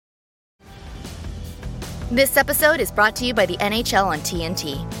This episode is brought to you by the NHL on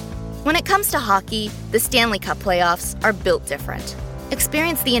TNT. When it comes to hockey, the Stanley Cup playoffs are built different.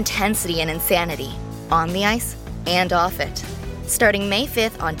 Experience the intensity and insanity on the ice and off it. Starting May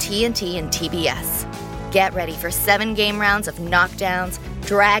 5th on TNT and TBS. Get ready for 7-game rounds of knockdowns,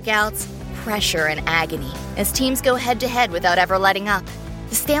 dragouts, pressure, and agony as teams go head-to-head without ever letting up.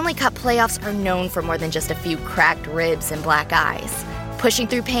 The Stanley Cup playoffs are known for more than just a few cracked ribs and black eyes. Pushing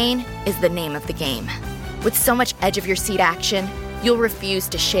through pain is the name of the game. With so much edge-of-your-seat action, you'll refuse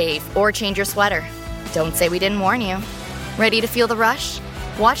to shave or change your sweater. Don't say we didn't warn you. Ready to feel the rush?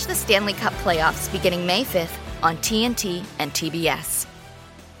 Watch the Stanley Cup playoffs beginning May 5th on TNT and TBS.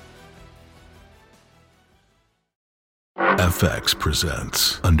 FX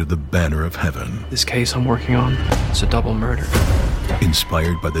presents Under the Banner of Heaven. This case I'm working on, it's a double murder.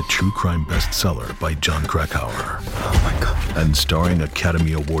 Inspired by the true crime bestseller by Jon Krakauer. Oh my God. And starring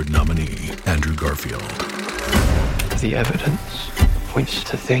Academy Award nominee Andrew Garfield. The evidence points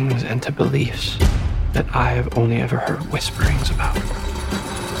to things and to beliefs that I have only ever heard whisperings about.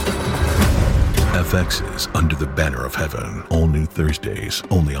 FX's Under the Banner of Heaven. All new Thursdays,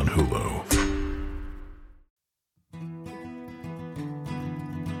 only on Hulu.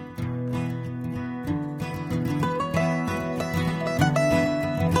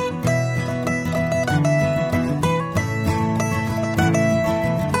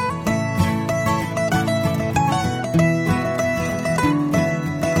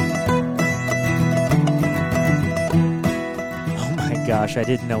 I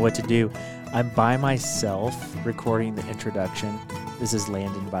didn't know what to do. I'm by myself recording the introduction. This is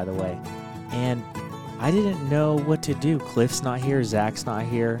Landon, by the way. And I didn't know what to do. Cliff's not here. Zach's not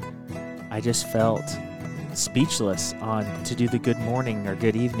here. I just felt speechless to do the good morning or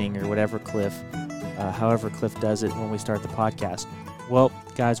good evening or whatever however Cliff does it when we start the podcast. Well,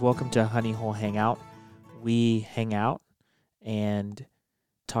 guys, welcome to Honey Hole Hangout. We hang out and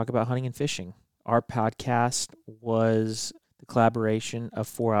talk about hunting and fishing. Our podcast was the collaboration of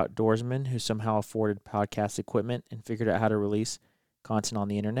 4 outdoorsmen who somehow afforded podcast equipment and figured out how to release content on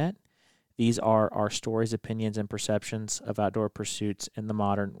the internet. These are our stories, opinions, and perceptions of outdoor pursuits in the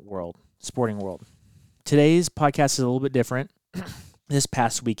modern world, sporting world. Today's podcast is a little bit different. This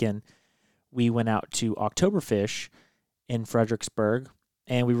past weekend, we went out to Oktoberfish in Fredericksburg,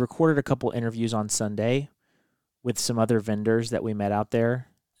 and we recorded a couple interviews on Sunday with some other vendors that we met out there.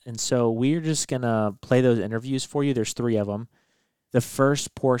 And so we're just going to play those interviews for you. There's 3 of them. The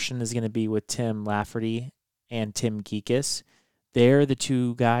first portion is going to be with Tim Lafferty and Tim Geekus. They're the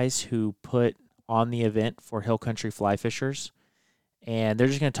 2 guys who put on the event for Hill Country Fly Fishers. And they're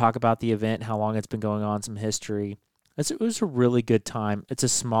just going to talk about the event, how long it's been going on, some history. It was a really good time. It's a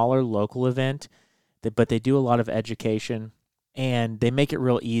smaller local event, but they do a lot of education. And they make it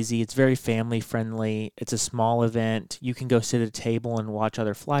real easy. It's very family-friendly. It's a small event. You can go sit at a table and watch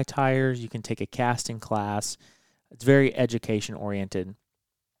other fly tyers. You can take a casting class. It's very education-oriented.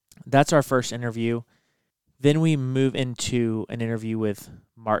 That's our first interview. Then we move into an interview with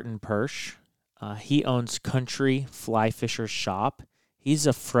Martin Persch. He owns Country Fly Fisher Shop. He's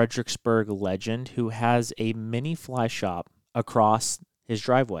a Fredericksburg legend who has a mini fly shop across his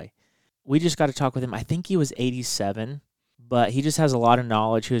driveway. We just got to talk with him. I think he was 87. But he just has a lot of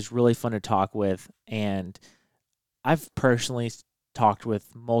knowledge. He was really fun to talk with. And I've personally talked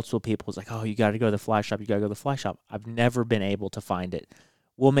with multiple people. It's like, oh, you got to go to the fly shop. You got to go to the fly shop. I've never been able to find it.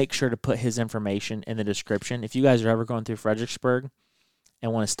 We'll make sure to put his information in the description. If you guys are ever going through Fredericksburg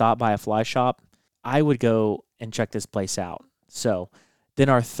and want to stop by a fly shop, I would go and check this place out. So then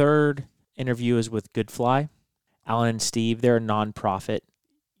our third interview is with Good Fly. Alan and Steve, they're a nonprofit.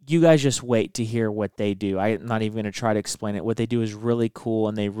 You guys just wait to hear what they do. I'm not even going to try to explain it. What they do is really cool,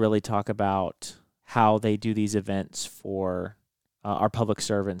 and they really talk about how they do these events for our public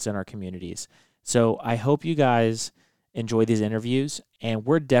servants in our communities. So I hope you guys enjoy these interviews, and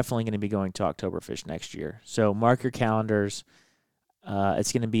we're definitely going to be going to Oktoberfish next year. So mark your calendars.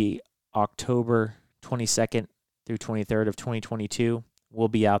 It's going to be October 22nd through 23rd of 2022. We'll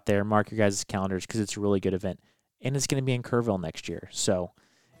be out there. Mark your guys' calendars because it's a really good event, and it's going to be in Kerrville next year. So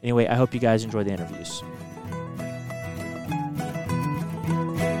anyway, I hope you guys enjoy the interviews.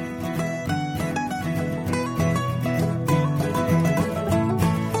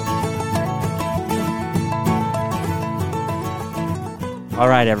 All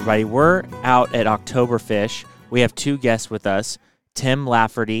right, everybody, we're out at Oktoberfish. We have 2 guests with us, Tim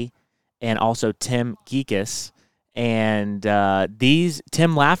Lafferty and also Tim Geekus. And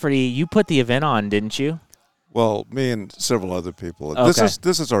Tim Lafferty, you put the event on, didn't you? Well, me and several other people. Okay.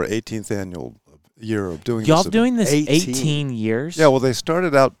 This is our 18th annual year of doing this. Y'all doing this 18 years? Yeah, well, they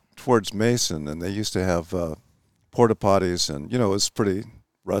started out towards Mason, and they used to have porta potties, and it was pretty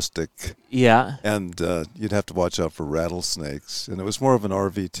rustic. Yeah. And you'd have to watch out for rattlesnakes, and it was more of an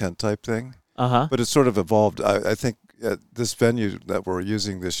RV tent type thing. But it sort of evolved. I think at this venue that we're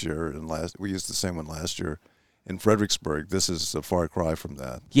using this year, and we used the same one last year in Fredericksburg. This is a far cry from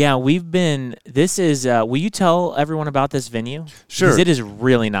that. Yeah, this is, will you tell everyone about this venue? Sure. Because it is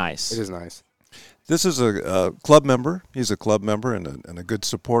really nice. It is nice. This is a club member. He's a club member and a good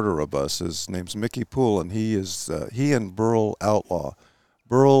supporter of us. His name's Mickey Poole, and he and Burl Outlaw.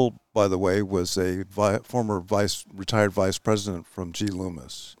 Burl, by the way, was a former retired vice president from G.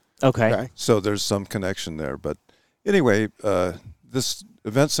 Loomis. Okay. So there's some connection there. But anyway, this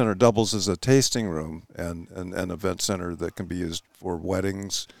event center doubles as a tasting room and an event center that can be used for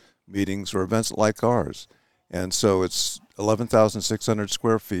weddings, meetings, or events like ours. And so it's 11,600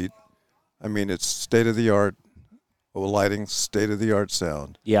 square feet. I mean, it's state-of-the-art lighting, state-of-the-art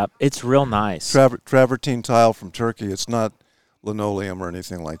sound. Yep, it's real nice. Travertine tile from Turkey. It's not linoleum or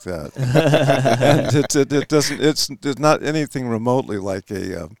anything like that. And it doesn't. It's not anything remotely like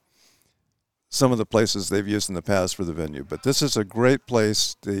some of the places they've used in the past for the venue. But this is a great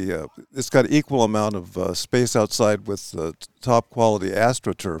place. It's got equal amount of space outside with top quality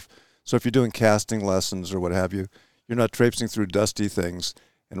AstroTurf. So if you're doing casting lessons or what have you, you're not traipsing through dusty things.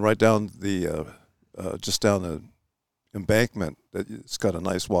 And right down just down the embankment, it's got a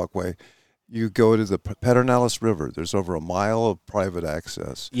nice walkway. You go to the Pedernales River. There's over a mile of private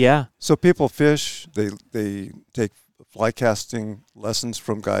access. Yeah. So people fish. They take fly casting lessons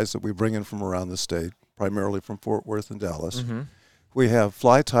from guys that we bring in from around the state, primarily from Fort Worth and Dallas. Mm-hmm. We have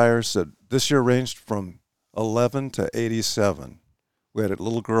fly tires that this year ranged from 11 to 87. We had a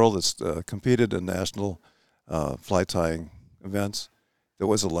little girl that's competed in national fly tying events that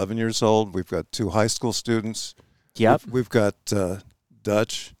was 11 years old. We've got 2 high school students. Yep. We've got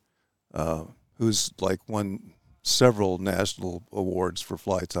Dutch, who's won several national awards for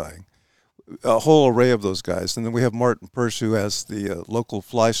fly tying. A whole array of those guys. And then we have Martin Persh, who has the local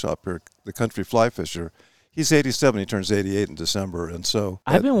fly shop here, the Country Fly Fisher. He's 87. He turns 88 in December. And so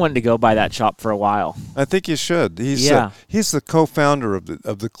I've been wanting to go by that shop for a while. I think you should. He's the co-founder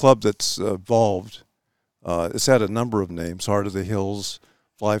of the club that's evolved. It's had a number of names: Heart of the Hills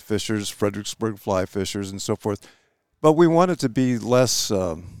Fly Fishers, Fredericksburg Fly Fishers, and so forth. But we wanted to be less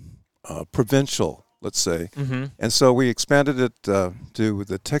provincial, let's say. Mm-hmm. And so we expanded it to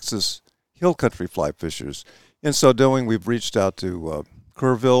the Texas Hill Country Fly Fishers. In so doing, we've reached out to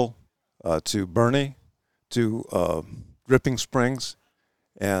Kerrville, to Bernie, to Dripping Springs,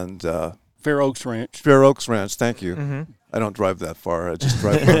 and Fair Oaks Ranch. Fair Oaks Ranch, thank you. Mm-hmm. I don't drive that far. I just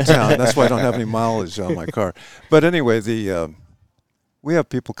drive around town. That's why I don't have any mileage on my car. But anyway, we have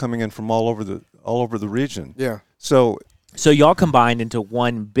people coming in from all over the region. Yeah. So y'all combined into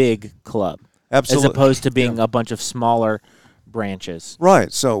one big club, absolutely, as opposed to being a bunch of smaller branches.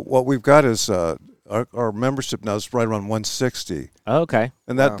 Right. So what we've got is our membership now is right around 160. Oh, okay.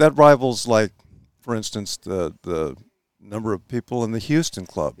 And that rivals, for instance, the number of people in the Houston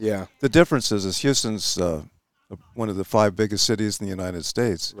club. Yeah. The difference is Houston's one of the 5 biggest cities in the United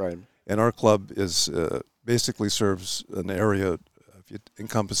States. Right. And our club is basically serves an area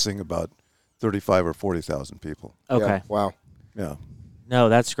encompassing about 35 or 40,000 people. Okay. Yeah. Wow. Yeah. No,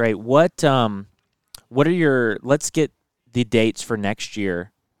 that's great. What are let's get the dates for next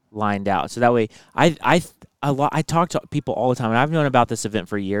year lined out. So that way I talk to people all the time, and I've known about this event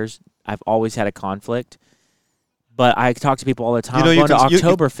for years. I've always had a conflict. But I talk to people all the time. I'm going to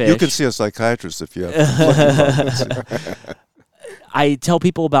Oktoberfish. You can see a psychiatrist if you have. I tell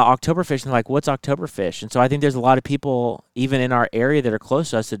people about Oktoberfish, and they're like, what's Oktoberfish? And so I think there's a lot of people, even in our area that are close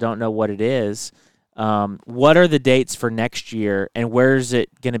to us, that don't know what it is. What are the dates for next year, and where is it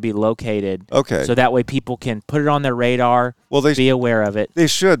going to be located? Okay. So that way people can put it on their radar, be aware of it. They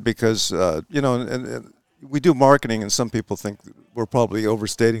should, because, and we do marketing, and some people think we're probably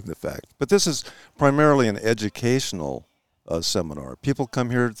overstating the fact. But this is primarily an educational seminar. People come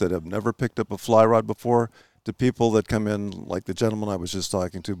here that have never picked up a fly rod before, to people that come in, like the gentleman I was just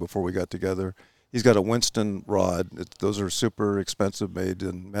talking to before we got together. He's got a Winston rod. Those are super expensive, made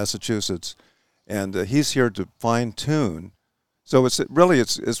in Massachusetts. And he's here to fine-tune. So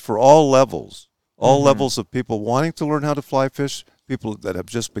it's for all levels, levels of people wanting to learn how to fly fish, people that have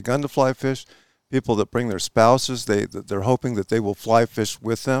just begun to fly fish, people that bring their spouses. They're hoping that they will fly fish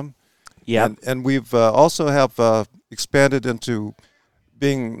with them. Yeah. And we've also have expanded into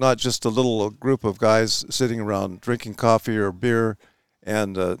being not just a little group of guys sitting around drinking coffee or beer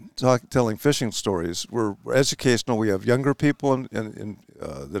and telling fishing stories. We're educational. We have younger people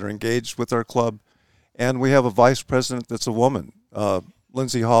that are engaged with our club, and we have a vice president that's a woman.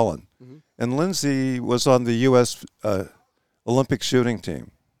 Lindsay Holland. And Lindsay was on the U.S. Olympic shooting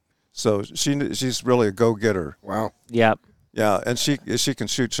team. So she's really a go-getter. Wow. Yep. Yeah, and she can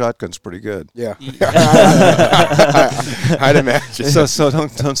shoot shotguns pretty good. Yeah. I'd imagine. So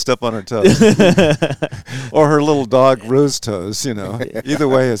don't step on her toes. Or her little dog Rue's toes, Either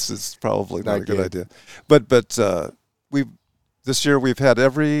way, it's probably not a good idea. But this year we've had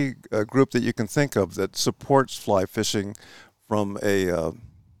every group that you can think of that supports fly fishing from a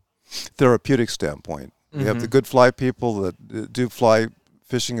therapeutic standpoint. We have the Good Fly people that do fly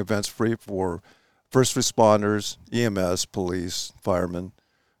fishing events free for first responders, EMS, police, firemen,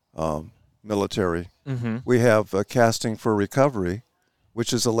 military. We have Casting for Recovery,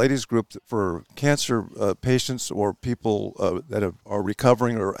 which is a ladies group for cancer patients or people that are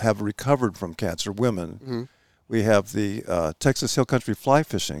recovering or have recovered from cancer, women. We have the Texas Hill Country Fly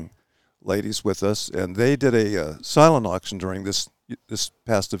Fishing ladies with us, and they did a silent auction during this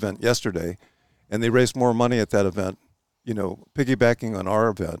past event yesterday, and they raised more money at that event, piggybacking on our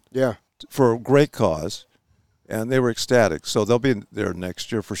event. Yeah. For a great cause, and they were ecstatic. So they'll be there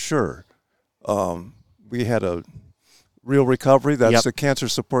next year for sure. We had a Real Recovery. That's a cancer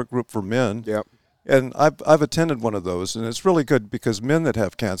support group for men. Yep. And I've attended one of those, and it's really good because men that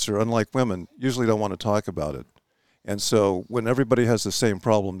have cancer, unlike women, usually don't want to talk about it. And so when everybody has the same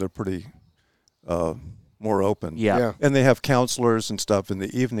problem, they're pretty more open. Yeah. And they have counselors and stuff in the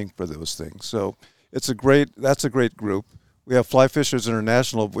evening for those things. So that's a great group. We have Fly Fishers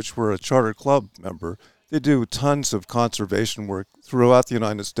International, of which we're a charter club member. They do tons of conservation work throughout the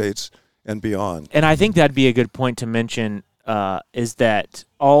United States and beyond. And I think that'd be a good point to mention is that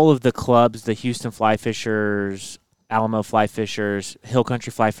all of the clubs, the Houston Fly Fishers, Alamo Fly Fishers, Hill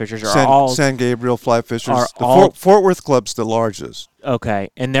Country Fly Fishers, are all San Gabriel Fly Fishers. Are Fort Worth Club's the largest. Okay,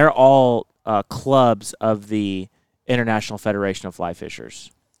 and they're all clubs of the International Federation of Fly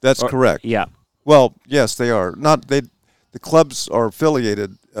Fishers. That's correct. Yeah. Well, yes, they are. The clubs are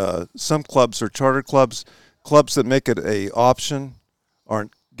affiliated. Some clubs are charter clubs. Clubs that make it a option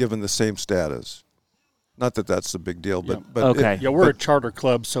aren't given the same status. Not that that's a big deal, but okay. We're a charter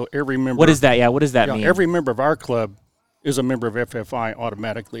club, so every member. What is that? Yeah, what does that mean? Every member of our club is a member of FFI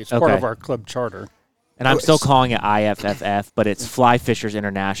automatically. It's part of our club charter. And I'm still calling it IFFF, but it's Fly Fishers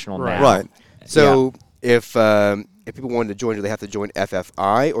International now. Right. So if people wanted to join, do they have to join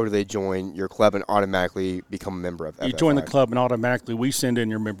FFI, or do they join your club and automatically become a member of FFI? You join the club and automatically we send in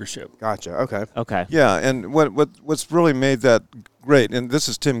your membership. Gotcha. Okay. Yeah, and what's really made that great, and this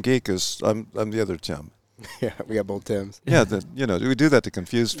is Tim Geekus. I'm the other Tim. Yeah, we got both Tims. Yeah, we do that to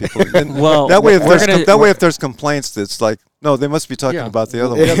confuse people. And well, that way, if there's complaints, it's like, no, they must be talking about the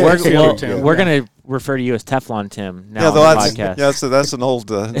other one. We're going to refer to you as Teflon Tim now on the podcast. Yeah, so that's an old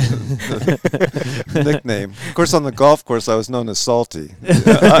nickname. Of course, on the golf course, I was known as Salty.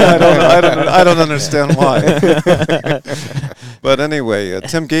 I don't understand why. But anyway,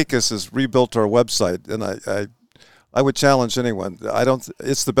 Tim Geekus has rebuilt our website, and I would challenge anyone.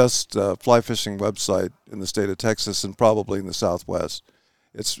 It's the best fly fishing website in the state of Texas and probably in the Southwest.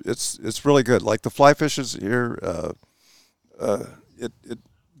 It's really good. Like the Fly Fishers here, it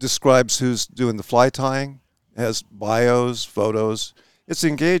describes who's doing the fly tying, has bios, photos. It's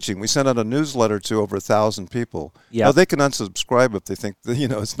engaging. We sent out a newsletter to over 1,000 people. Yeah. Now they can unsubscribe if they think that,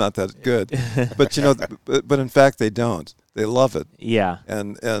 it's not that good, but in fact they don't. They love it. Yeah.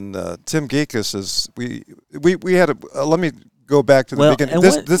 And Tim Geekus is we had a let me go back to the beginning.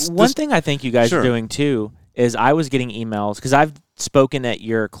 And one thing I think you guys are doing too is I was getting emails because I've spoken at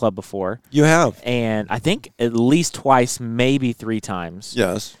your club before. You have. And I think at least twice, maybe 3 times.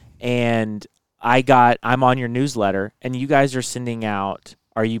 Yes. And I'm on your newsletter, and you guys are sending out,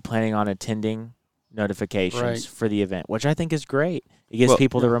 are you planning on attending notifications for the event, which I think is great. It gives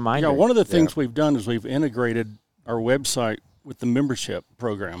people the reminder. Yeah, one of the things we've done is we've integrated our website with the membership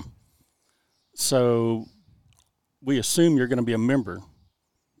program. So we assume you're going to be a member.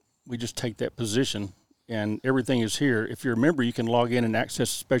 We just take that position, and everything is here. If you're a member, you can log in and access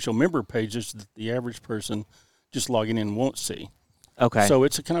special member pages that the average person just logging in won't see. Okay. So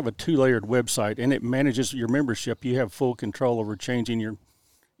it's a kind of a 2-layered website, and it manages your membership. You have full control over changing your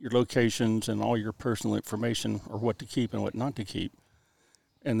locations and all your personal information, or what to keep and what not to keep.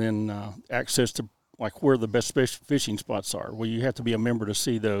 And then access to like where the best fishing spots are. Well, you have to be a member to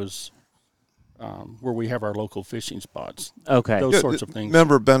see those where we have our local fishing spots. Okay. Those sorts of things.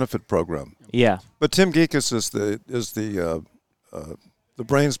 Member benefit program. Yeah. But Tim Geekus is the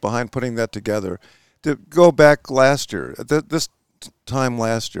brains behind putting that together. To go back last year, this time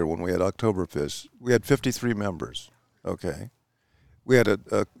last year when we had Oktoberfish, we had 53 members. Okay. We had a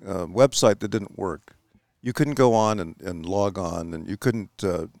website that didn't work. you couldn't go on and log on, and you couldn't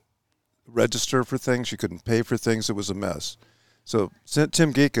register for things. You couldn't pay for things. It was a mess. So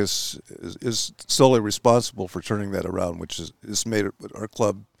Tim Geekus is solely responsible for turning that around, which has made our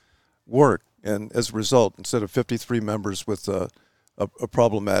club work. And as a result, instead of 53 members with a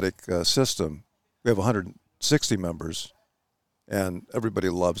problematic system, we have 160 members, and everybody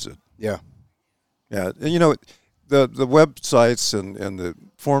loves it. Yeah. Yeah, and the websites and the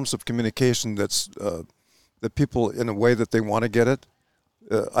forms of communication that's that people in a way that they want to get it.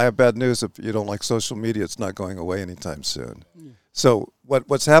 I have bad news. If you don't like social media, it's not going away anytime soon. Yeah. So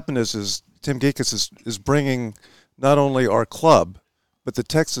what's happened is Tim Geekus is bringing not only our club, but the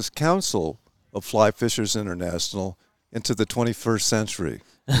Texas Council of Fly Fishers International into the 21st century.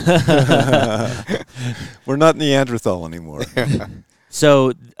 We're not Neanderthal anymore.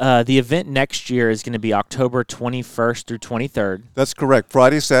 So the event next year is going to be October 21st through 23rd. That's correct.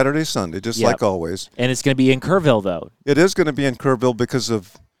 Friday, Saturday, Sunday, just like always. And it's going to be in Kerrville, though. It is going to be in Kerrville because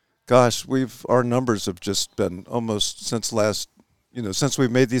of, our numbers have just been almost since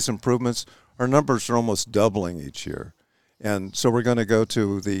we've made these improvements, our numbers are almost doubling each year. And so we're going to go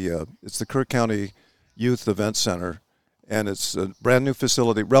to it's the Kerr County Youth Event Center, and it's a brand new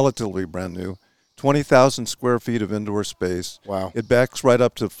facility, relatively brand new. 20,000 square feet of indoor space. Wow. It backs right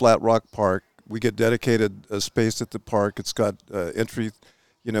up to Flat Rock Park. We get dedicated space at the park. It's got entry,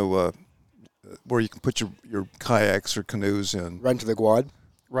 where you can put your kayaks or canoes in. Right into the quad.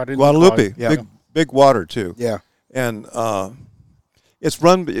 Right into Guadalupe. Yeah. Big water, too. Yeah. And it's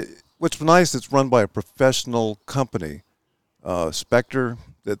what's nice, it's run by a professional company, Spectre,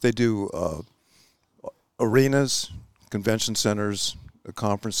 that they do arenas, convention centers,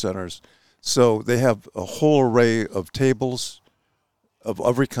 conference centers. So they have a whole array of tables of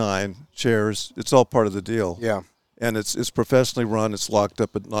every kind, chairs. It's all part of the deal. Yeah. And it's professionally run. It's locked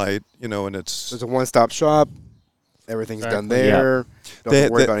up at night, and it's... There's a one-stop shop. Everything's done there. Yeah. Don't have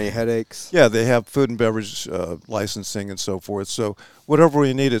to worry about any headaches. Yeah, they have food and beverage licensing and so forth. So whatever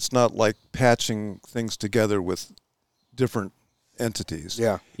we need, it's not like patching things together with different entities.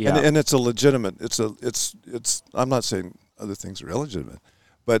 Yeah. Yeah. And it's a legitimate... It's. I'm not saying other things are illegitimate.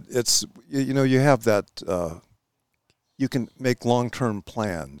 But it's, you have that, you can make long-term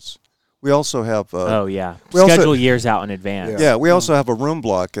plans. We also have... Schedule years out in advance. Yeah, we also have a room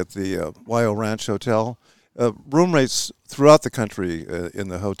block at the Wyo Ranch Hotel. Room rates throughout the country in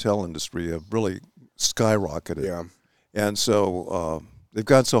the hotel industry have really skyrocketed. Yeah. And so they've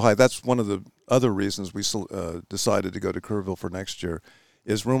gone so high. That's one of the other reasons we decided to go to Kerrville for next year,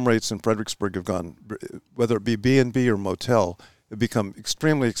 is room rates in Fredericksburg have gone, whether it be B&B or motel, have become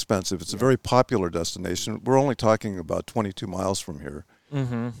extremely expensive. It's a very popular destination. We're only talking about 22 miles from here.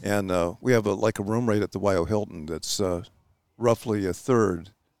 Mm-hmm. And we have a room rate at the Wyo Hilton that's roughly a third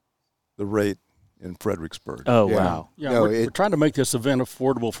the rate in Fredericksburg. Oh, wow. Yeah, we're trying to make this event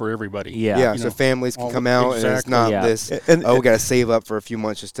affordable for everybody. Yeah. Yeah, so families can come out, and it's not this, we got to save up for a few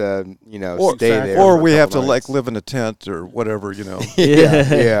months just to, stay there. Or we have to, live in a tent or whatever,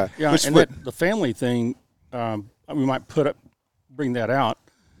 Yeah. Yeah, and the family thing, we might bring that out,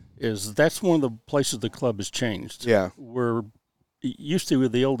 is that's one of the places the club has changed. Yeah. It used to,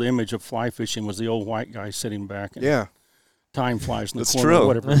 the old image of fly fishing was the old white guy sitting back and time flies in the corner or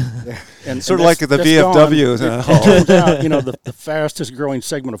whatever. And sort of like the VFW. It turns out, the fastest growing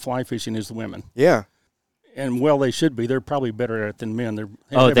segment of fly fishing is the women. Yeah. And they should be. They're probably better at it than men.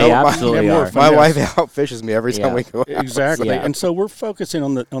 They absolutely are. My wife outfishes me every time we go out. Exactly. Yeah. And so we're focusing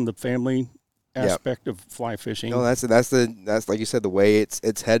on the family aspect of fly fishing. No, that's like you said, the way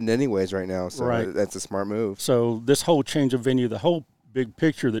it's heading anyways right now. So that's a smart move. So this whole change of venue, the whole big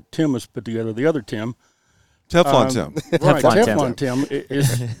picture that Tim has put together, the other Tim, Teflon Tim, right? Teflon Tim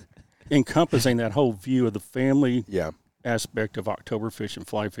is encompassing that whole view of the family aspect of October fish and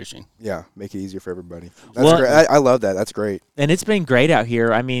fly fishing. Yeah, make it easier for everybody. That's great. I love that. That's great. And it's been great out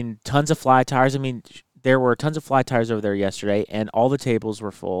here. I mean, tons of fly tires. I mean, there were tons of fly tires over there yesterday, and all the tables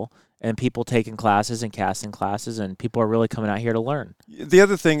were full. And people taking classes and casting classes, and people are really coming out here to learn. The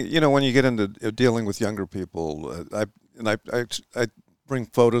other thing, when you get into dealing with younger people, I bring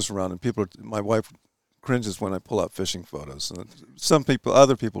photos around, and my wife cringes when I pull out fishing photos. And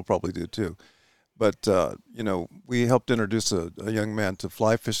other people probably do too. But we helped introduce a young man to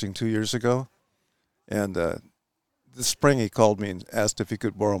fly fishing 2 years ago, and this spring he called me and asked if he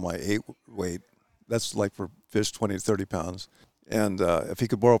could borrow my 8-weight. That's like for fish 20 to 30 pounds. And if he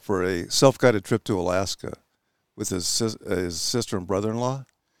could borrow for a self-guided trip to Alaska with his sister and brother-in-law.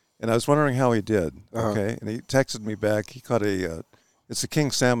 And I was wondering how he did, okay? And he texted me back. He caught it's a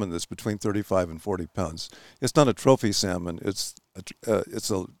king salmon that's between 35 and 40 pounds. It's not a trophy salmon. It's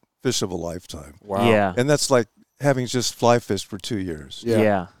a fish of a lifetime. Wow. Yeah. And that's like having just fly fished for 2 years. Yeah.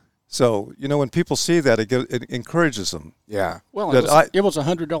 Yeah. So, when people see that, it encourages them. Yeah. Well, That it was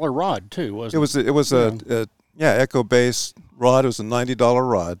 $100 rod too, wasn't it? It was a Echo-based rod. It was a $90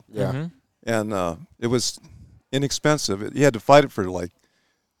 rod. Yeah. Mhm. And it was inexpensive. You had to fight it for like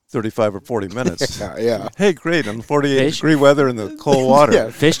 35 or 40 minutes. Yeah. Hey, great, on 48 Fish? degree weather in the cold water. Yeah.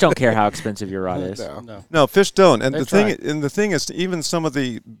 Fish don't care how expensive your rod is. No. No. No, fish don't. And They the thing is, even some of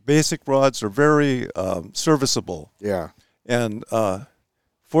the basic rods are very serviceable. Yeah. And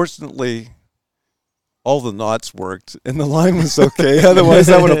fortunately, all the knots worked, and the line was okay. Otherwise,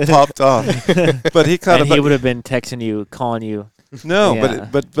 that would have popped off. But he caught And he about would have been texting you, calling you. no. Yeah.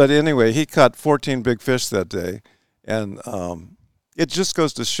 But anyway, he caught 14 big fish that day, and it just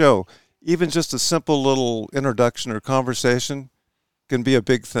goes to show, even just a simple little introduction or conversation can be a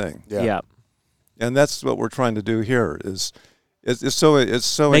big thing. Yeah. And that's what we're trying to do here. It's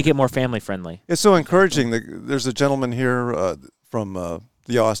so Make it more family friendly. It's so encouraging. There's a gentleman here from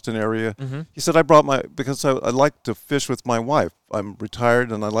the Austin area. Mm-hmm. He said, because I like to fish with my wife. I'm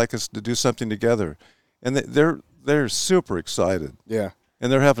retired, and I like us to do something together. And they're super excited, Yeah.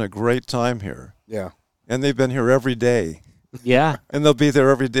 and they're having a great time here. Yeah. And they've been here every day, Yeah. and they'll be there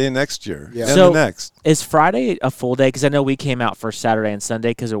every day next year Yeah. and So- the next. Is Friday a full day? Because I know we came out for Saturday and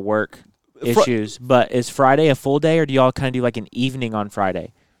Sunday because of work issues. But is Friday a full day, or do y'all kind of do like an evening on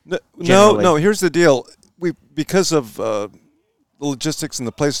Friday? No, Generally. here's the deal. Because of the logistics and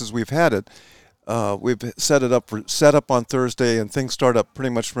the places we've had it, we've set up on Thursday, and things start up pretty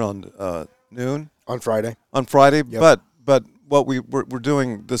much around noon On Friday. on Friday. Yep. But what we're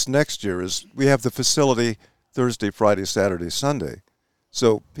doing this next year is we have the facility Thursday, Friday, Saturday, Sunday,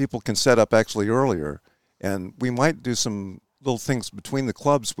 so people can set up actually earlier, and we might do some little things between the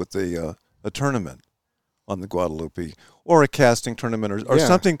clubs with a tournament on the Guadalupe, or a casting tournament, or Yeah.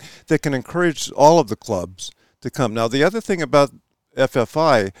 something that can encourage all of the clubs to come. Now, the other thing about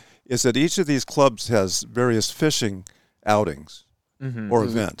FFI is that each of these clubs has various fishing outings Mm-hmm. or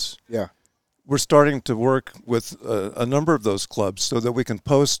events. Yeah. We're starting to work with a number of those clubs so that we can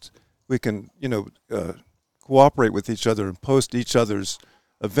cooperate with each other and post each other's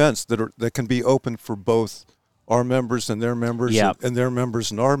events that can be open for both our members and their members, Yep. and their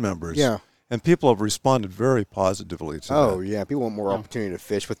members and our members. Yeah. And people have responded very positively to Oh, that. yeah. People want more opportunity to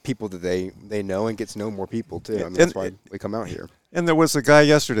fish with people that they know and get to know more people, too. I mean, And- that's why we come out here. And there was a guy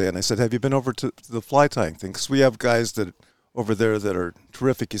yesterday, and I said, have you been over to the fly tying thing? Because we have guys that over there that are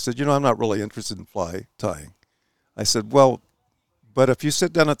terrific. He said, I'm not really interested in fly tying. I said, well, but if you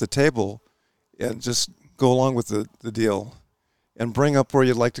sit down at the table and just go along with the deal and bring up where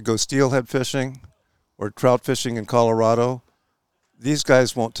you'd like to go steelhead fishing or trout fishing in Colorado, these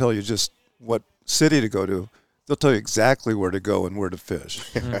guys won't tell you just what city to go to. They'll tell you exactly where to go and where to fish,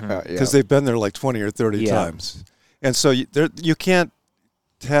 because they've been there like 20 or 30 Yeah. times. And so you can't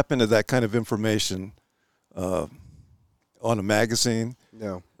tap into that kind of information on a magazine.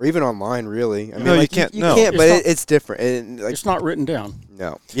 No. Or even online, really. I mean, No, you like, can't- You no. can't, It's but not- it's different. And, like, It's not written down.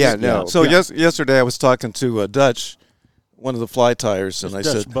 no. Yeah, no. So Yeah. yesterday I was talking to Dutch, one of the fly tiers, and I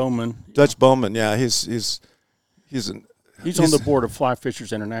Dutch said, Bowman. Dutch Bowman, yeah, he's He's on the board of Fly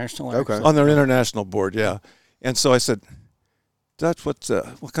Fishers International. Okay. actually. on their international board, yeah. And so I said, Dutch, what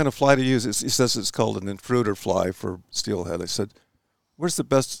kind of fly do you use? He says it's called an intruder fly for steelhead. I said, where's the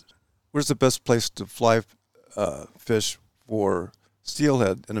best place to fly fish for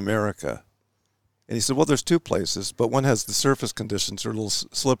steelhead in America? And he said, well, there's two places, but one has the surface conditions are a little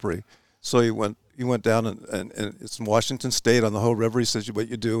slippery. So he went down and it's in Washington State on the Hoh River. He says, what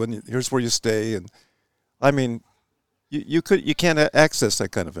you do, and here's where you stay. And I mean, you can't access that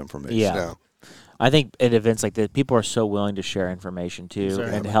kind of information. Yeah. No. I think at events like this, people are so willing to share information too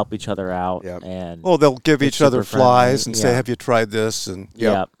Exactly. and help each other out. Yep. And Oh, they'll give It's each other super friendly, flies and say, yeah. have you tried this? And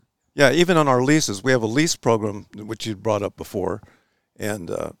yeah, yeah, even on our leases, we have a lease program, which you brought up before. And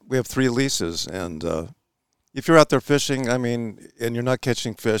we have 3 leases. And if you're out there fishing, I mean, and you're not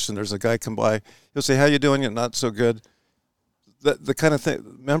catching fish, and there's a guy come by, he'll say, how you doing? You're not so good. The kind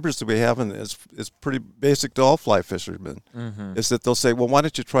of members that we have is pretty basic to all fly fishermen, mm-hmm. is that they'll say, well, why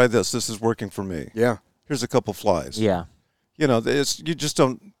don't you try this? This is working for me. Yeah. Here's a couple flies. yeah. You know, you just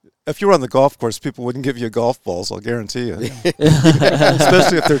don't. If you were on the golf course, people wouldn't give you golf balls. I'll guarantee you.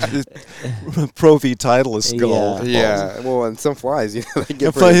 Especially if they're Pro V Titleist golf balls. Yeah. Well, and some flies, they get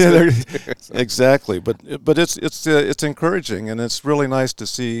Yeah, pretty they're- expensive. exactly. But it's encouraging, and it's really nice to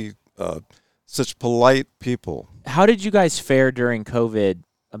see such polite people. How did you guys fare during COVID?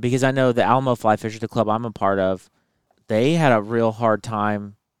 Because I know the Alamo Fly Fishers, the club I'm a part of, they had a real hard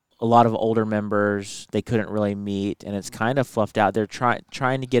time a lot of older members, they couldn't really meet, and it's kind of fluffed out. They're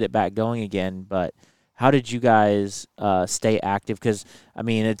trying to get it back going again, but how did you guys stay active? Because, I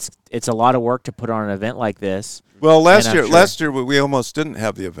mean, it's a lot of work to put on an event like this. Well, last year we almost didn't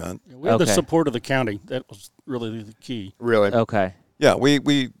have the event. We had the support of the county. That was really the key. Really? Okay. Yeah,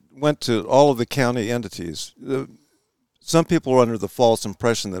 we went to all of the county entities. Some people were under the false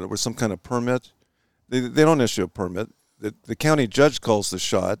impression that it was some kind of permit. They don't issue a permit. The county judge calls the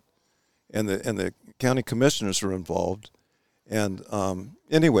shot, and the county commissioners are involved. And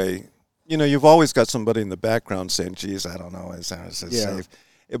anyway, you've always got somebody in the background saying, "Geez, I don't know, is it safe?"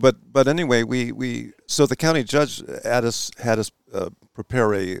 But anyway, so the county judge had us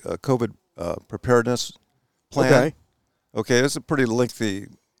prepare a COVID preparedness plan. Okay, it's a pretty lengthy,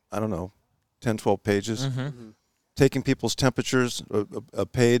 10, 12 pages. Mm-hmm. Taking people's temperatures, a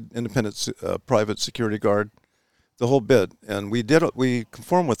paid independent private security guard, the whole bit. And we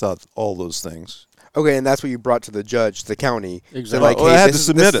conformed with all those things. Okay, and that's what you brought to the judge, the county. Exactly. So like, Well, I hey, had this to is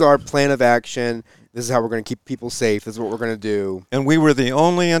submit it. our plan of action. This is how we're going to keep people safe. This is what we're going to do. And we were the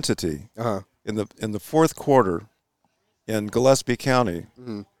only entity Uh-huh. in the fourth quarter in Gillespie County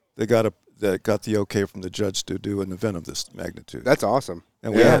that got the okay from the judge to do an event of this magnitude. That's awesome.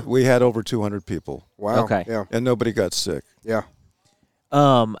 And Yeah. we had over 200 people, Wow. Okay. Yeah. and nobody got sick. Yeah.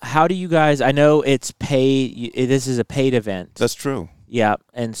 How do you guys? I know it's paid. This is a paid event. That's true. Yeah,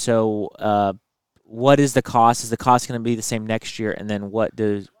 and so what is the cost? Is the cost going to be the same next year? And then what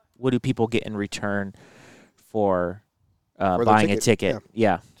do people get in return for For the buying a ticket, ticket?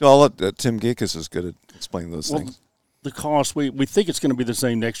 Yeah. So I'll let Tim Geekus is good at explaining those things. The cost, we think it's going to be the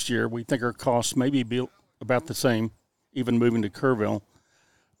same next year. We think our costs maybe be about the same, even moving to Kerrville.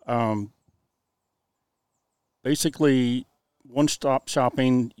 Basically, one-stop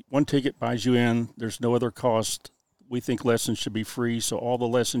shopping, one ticket buys you in. There's no other cost. We think lessons should be free, so all the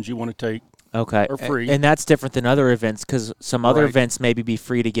lessons you want to take Okay. are free. And that's different than other events because some other Right. events maybe be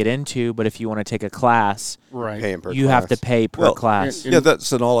free to get into, but if you want to take a class, right. Paying per you have to class. pay per Well, class. and- Yeah,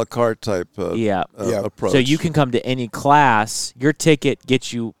 that's an a la carte type Yeah. approach. So you can come to any class. Your ticket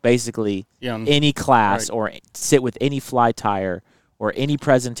gets you basically Yeah, and- any class Right. or sit with any fly tire or any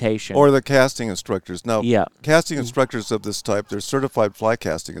presentation. Or the casting instructors. Now, Yeah. casting instructors of this type, they're certified fly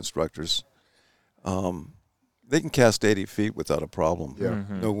casting instructors. They can cast 80 feet without a problem. Yeah.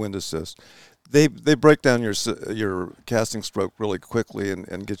 Mm-hmm. No wind assist. They break down your casting stroke really quickly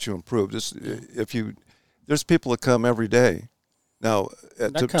and get you improved. There's people that come every day. Now,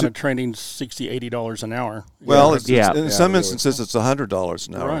 that kind of training's $60-$80 an hour. well, Yeah. in Yeah, some really. instances it's $100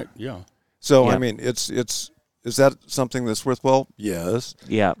 an hour. Right, yeah. So Yeah. I mean, is that something that's worthwhile? Yes.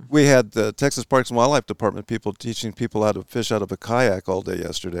 Yeah. We had the Texas Parks and Wildlife Department people teaching people how to fish out of a kayak all day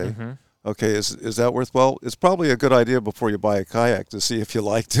yesterday. Mm-hmm. Okay, is that worthwhile? It's probably a good idea before you buy a kayak to see if you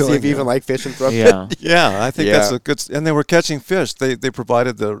like doing See if you it. even like fishing for Yeah. Yeah, I think Yeah. that's a good. And they were catching fish. They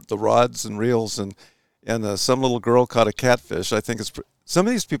provided the rods and reels, and some little girl caught a catfish. I think some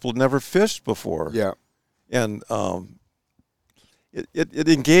of these people never fished before. Yeah. And it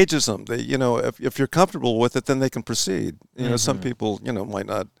engages them. They, if you're comfortable with it, then they can proceed. Some people might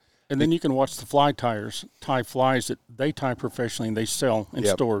not. And then you can watch the tie flies that they tie professionally and they sell in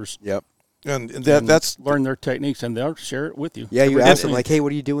Yep. stores. Yep. And And that's learn their techniques, and they'll share it with you. Yeah, you Every ask day. them, like, hey,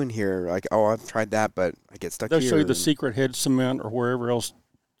 what are you doing here? Like, oh, I've tried that, but I get stuck They'll here. show you the and- secret head cement or wherever else,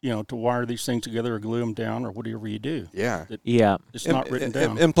 to wire these things together or glue them down or whatever you do. Yeah. Yeah. It's not written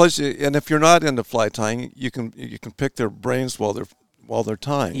down. And plus, and if you're not into fly tying, you can pick their brains while they're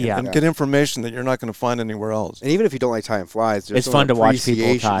tying. Yeah. And get information that you're not going to find anywhere else. And even if you don't like tying flies, there's It's still fun an to watch people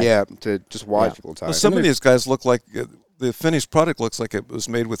appreciation- tie. Yeah, to just watch Yeah. people tie. Well, some of these guys look like the finished product looks like it was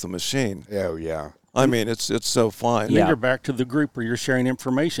made with a machine. Oh, yeah. I mean, it's so fine. And Yeah. then you're back to the group where you're sharing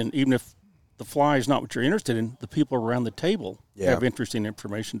information. Even if the fly is not what you're interested in, the people around the table Yeah. have interesting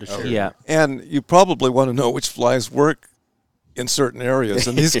information to share. Yeah. And you probably want to know which flies work in certain areas,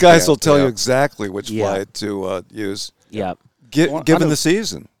 and these guys will tell you exactly which Yeah. fly to use, Yeah. Well, I given know- the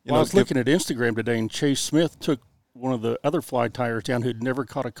season. Well, I was looking at Instagram today, and Chase Smith took one of the other fly tiers down who'd never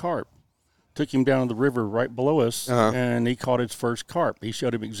caught a carp. Took him down to the river right below us, and he caught his first carp. He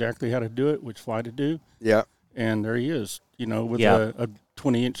showed him exactly how to do it, which fly to do, Yeah. and there he is, with Yeah. a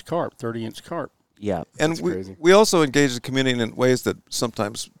 20-inch carp, 30-inch carp. Yeah. And That's we crazy. we also engage the community in ways that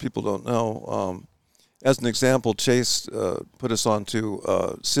sometimes people don't know. As an example, Chase put us on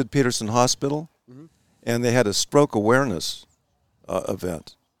to Sid Peterson Hospital, and they had a stroke awareness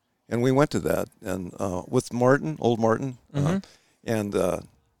event, and we went to that and with Martin, old Martin, and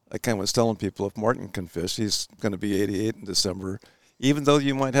I kind of was telling people if Martin can fish, he's going to be 88 in December. even though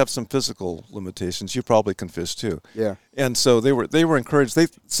you might have some physical limitations, you probably can fish too. Yeah. And so they were encouraged.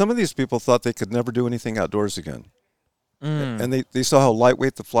 Some of these people thought they could never do anything outdoors again. And they saw how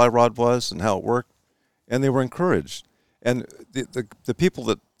lightweight the fly rod was and how it worked, and they were encouraged. And the people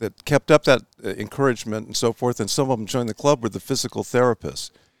that kept up that encouragement and so forth, and some of them joined the club, were the physical therapists,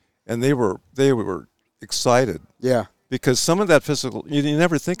 and they were excited. Yeah. Because some of that physical, you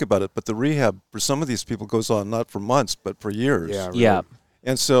never think about it, but the rehab for some of these people goes on not for months, but for years. Yeah. Really. Yeah.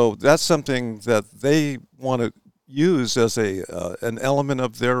 And so that's something that they want to use as an element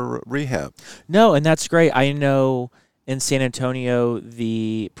of their rehab. No, and that's great. I know in San Antonio,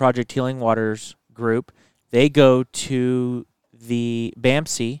 the Project Healing Waters group, they go to the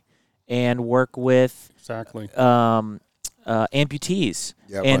BAMC and work with Exactly. amputees,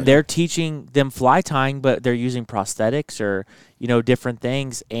 Yeah, and right. they're teaching them fly tying, but they're using prosthetics or different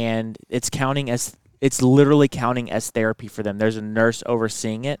things, and it's literally counting as therapy for them. There's a nurse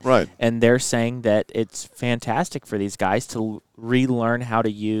overseeing it, Right. and they're saying that it's fantastic for these guys to relearn how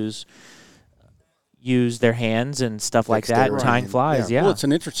to use their hands and stuff like that, Dexterity tying and- flies. Yeah, Well, it's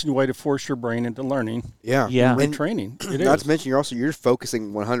an interesting way to force your brain into learning Yeah. Yeah. and And training. It not is. to mention, you're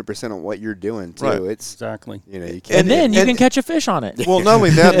focusing 100% on what you're doing too. Right. It's Exactly. you can't. and then you and- can catch a fish on it. Well, not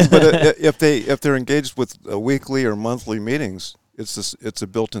only that, but if they're engaged with weekly or monthly meetings, it's a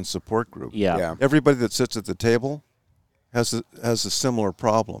built-in support group. Yeah. Yeah. Everybody that sits at the table has a similar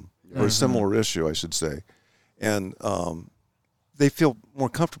problem or a similar issue, I should say, and they feel more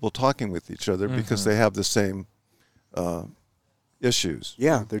comfortable talking with each other because they have the same issues.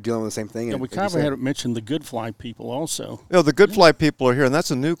 Yeah, they're dealing with the same thing. Yeah, and we like you kind of said- had mentioned the Good Fly people also. The Good Fly people are here, and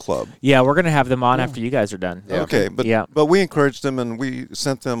that's a new club. Yeah, we're gonna have them on after you guys are done. Yeah. Okay, Yeah. but we encouraged them, and we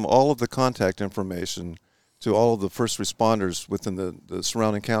sent them all of the contact information to all of the first responders within the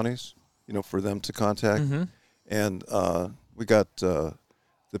surrounding counties, for them to contact. Mm-hmm. And we got the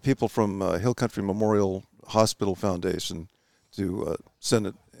people from Hill Country Memorial Hospital Foundation to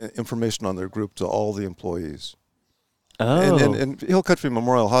send information on their group to all the employees. Oh, And Hill Country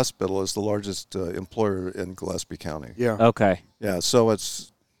Memorial Hospital is the largest employer in Gillespie County. Yeah. okay. Yeah, so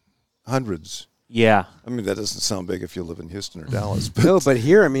it's hundreds. Yeah. I mean, that doesn't sound big if you live in Houston or Dallas. But No, but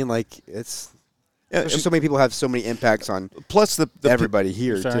here, I mean, like it's. yeah, Especially so many people have so many impacts on plus the everybody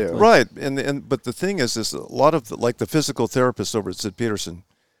here Exactly. too. right, but the thing is a lot of the physical therapists over at Sid Peterson,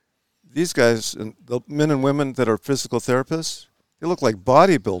 these guys, and the men and women that are physical therapists, they look like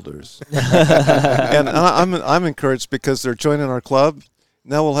bodybuilders. And I'm encouraged because they're joining our club.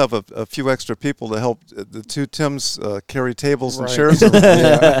 Now we'll have a few extra people to help the two Tims carry tables and Right. chairs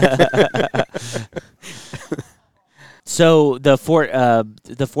around. So the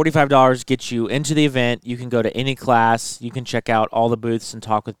 $45 gets you into the event. You can go to any class. You can check out all the booths and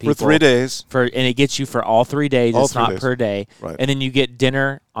talk with people For 3 days. and it gets you for all 3 days. All It's 3 not days. per day. Right. And then you get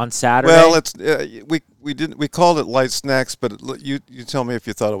dinner on Saturday. Well, it's we called it light snacks, but you tell me if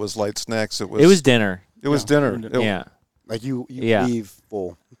you thought it was light snacks. It was dinner. It was Yeah. dinner. Yeah. Like you Yeah. leave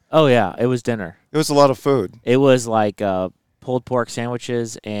full. Oh yeah, it was dinner. It was a lot of food. It was like pulled pork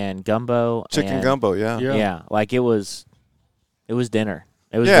sandwiches and gumbo. Chicken and, gumbo, yeah. Yeah, like it was dinner.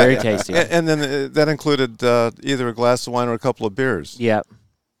 It was very tasty. And then that included either a glass of wine or a couple of beers. Yep.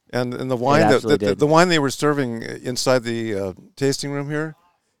 And the wine absolutely did. the wine they were serving inside the tasting room here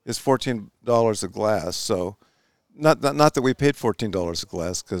is $14 a glass. So not that we paid $14 a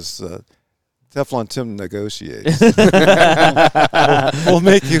glass because Teflon Tim negotiates. we'll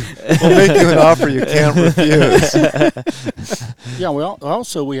make you an offer you can't refuse. Yeah, well,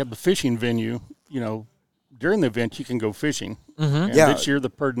 also we have the fishing venue. During the event, you can go fishing. Mm-hmm. And Yeah. This year, the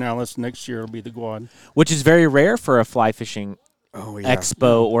Pedernales. Next year, it'll be the Guad. Which is very rare for a fly fishing Oh yeah.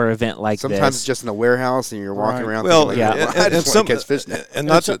 expo or event like Sometimes this. it's just in a warehouse and you're walking Right. around. Well, thinking, yeah. like, I just want to catch fish. and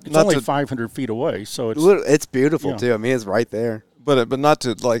not it's to only 500 feet away, so it's It's beautiful Yeah. too. I mean, it's right there. but not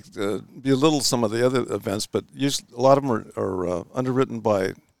to belittle some of the other events, but usually a lot of them are underwritten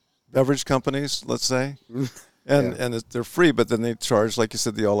by beverage companies, let's say, and they're free, but then they charge, like you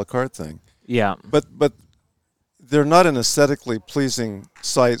said, the a la carte thing. Yeah. But they're not in aesthetically pleasing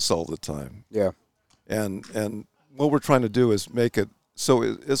sights all the time, Yeah. and what we're trying to do is make it so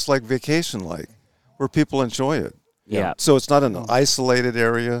it's like vacation-like, where people enjoy it. Yeah. So it's not an isolated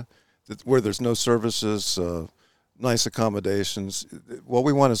area where there's no services, nice accommodations. What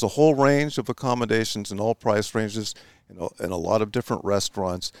we want is a whole range of accommodations in all price ranges and a lot of different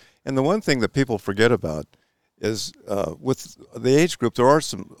restaurants. And the one thing that people forget about is with the age group, there are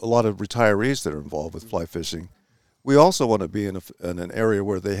a lot of retirees that are involved with fly fishing. We also want to be in an area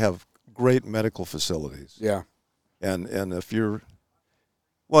where they have great medical facilities. Yeah. And if you're,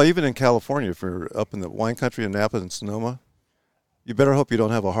 well, even in California, if you're up in the wine country in Napa and Sonoma, you better hope you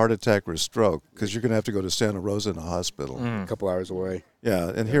don't have a heart attack or a stroke because you're going to have to go to Santa Rosa in a hospital. A couple hours away. Yeah,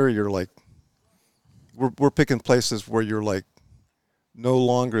 and here you're like, we're picking places where you're like no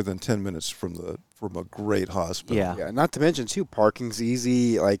longer than 10 minutes from a great hospital. Yeah. Yeah, not to mention, too, parking's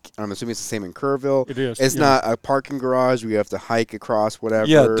easy. Like, I'm assuming it's the same in Kerrville. It is. It's yeah. not a parking garage where you have to hike across whatever.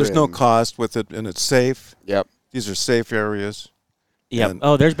 Yeah, there's no and- cost with it, and it's safe. Yep. These are safe areas. Yep. And-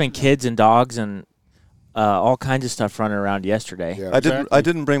 Oh, there's been kids and dogs and all kinds of stuff running around yesterday. Yeah. I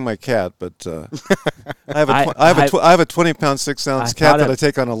didn't bring my cat, but I have I- I have a 20-pound 6-ounce I cat thought that it- I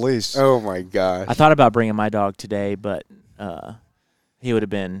take on a leash. Oh, my gosh. I thought about bringing my dog today, but he would have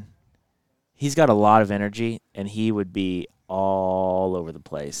been. He's got a lot of energy, and he would be all over the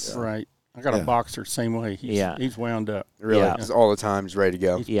place. Right. I got Yeah. a boxer same way. He's wound up. Really, Yeah. just all the time, just ready to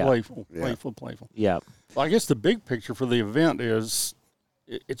go. He's Yeah. playful, Yeah. playful. Yeah. Well, I guess the big picture for the event is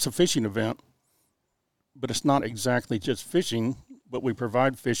it's a fishing event, but it's not exactly just fishing, but we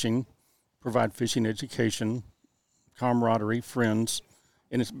provide fishing education, camaraderie, friends,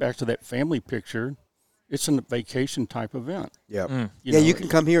 and it's back to that family picture. It's a vacation type event. Yep. You Yeah, know, you can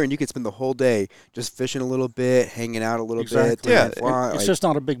come here and you can spend the whole day just fishing a little bit, hanging out a little bit. Exactly. Yeah, taking a fly, It's like- just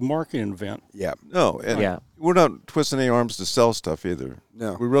not a big marketing event. yeah. No, and Yeah. we're not twisting any arms to sell stuff either.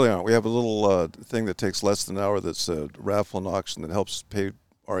 No. We really aren't. We have a little thing that takes less than an hour that's a raffle and auction that helps pay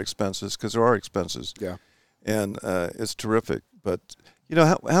our expenses because there are expenses. Yeah. And it's terrific. But, you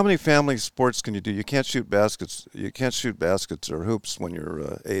know, how many family sports can you do? You can't shoot baskets. You can't shoot baskets or hoops when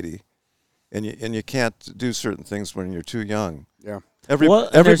you're 80. And you can't do certain things when you're too young. Yeah. Well,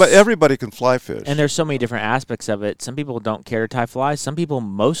 and there's- Everybody can fly fish. And there's so many different aspects of it. Some people don't care to tie flies. Some people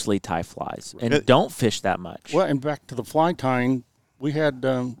mostly tie flies and It- don't fish that much. Well, and back to the fly tying, we had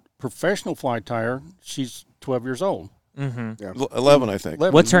professional fly tyer. She's 12 years old. Mm-hmm. 11, I think.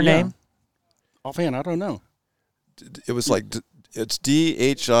 11, What's her yeah. name? Offhand, I don't know. It was like it's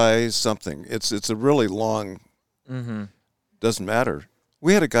DHI something. It's a really long. Mm-hmm. Doesn't matter.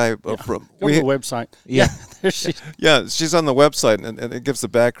 We had a guy from Go to the website. Yeah. There she- yeah, she's on the website and it gives the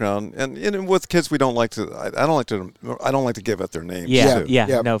background. And with kids, we don't like to. I don't like to give out their names. Yeah. too. Yeah.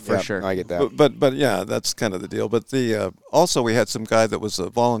 Yep, No, for yep, sure. I get that. But yeah, that's kind of the deal. But the also we had some guy that was a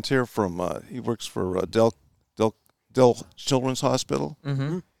volunteer from. He works for Dell Children's Hospital,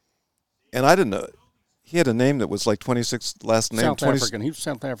 Mm-hmm. and I didn't know. He had a name that was like 26 last name. South 20 African. He was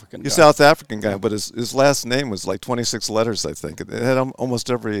South African. He's a guy. South African guy, but his last name was like 26 letters, I think. It had almost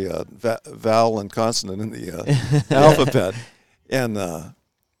every vowel and consonant in the alphabet. And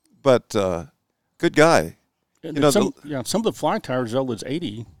good guy. And You know, some of the fly tyers as old as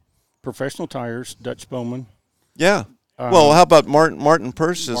 80, professional tires, Dutch Bowman. Yeah. Well, how about Martin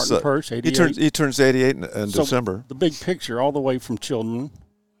Purse? Martin Purse, 88. He turns 88 in So December. The big picture, all the way from children.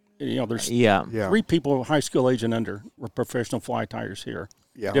 You know, there's Yeah. Yeah. 3 people high school age and under were professional fly tyers here,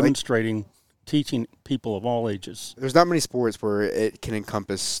 Yeah. Like, demonstrating, teaching people of all ages. there's not many sports where it can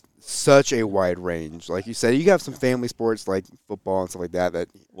encompass such a wide range. Like you said, you have some family sports like football and stuff like that.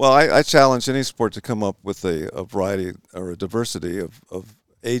 Well, I challenge any sport to come up with a variety or a diversity of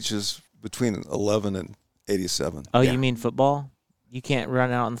ages between 11 and 87. Oh, you mean football? You can't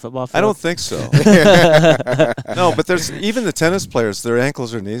run out on the football field? I don't think so. No, but there's even the tennis players, their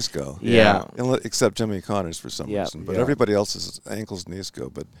ankles or knees go. Yeah. Except Jimmy Connors for some Yeah. reason. But Yeah. everybody else's ankles and knees go.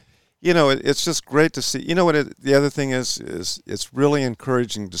 But, you know, it's just great to see. You know what the other thing is it's really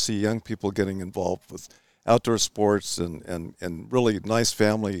encouraging to see young people getting involved with outdoor sports and really nice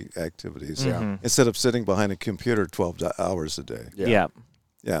family activities instead of sitting behind a computer 12 hours a day. Yeah.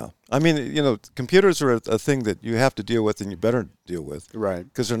 Yeah. I mean, you know, computers are a thing that you have to deal with and you better deal with Right.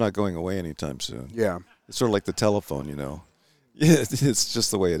 because they're not going away anytime soon. Yeah. It's sort of like the telephone, you know. Yeah, it's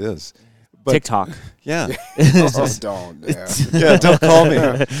just the way it is. But, TikTok. Yeah. Oh, don't. Yeah. Yeah, don't call me.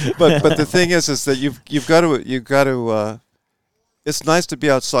 But the thing is that you've got to it's nice to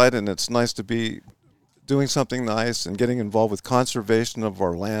be outside and it's nice to be doing something nice and getting involved with conservation of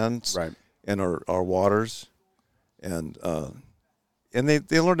our lands Right. and our waters and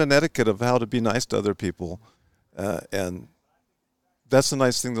they learn an etiquette of how to be nice to other people and that's a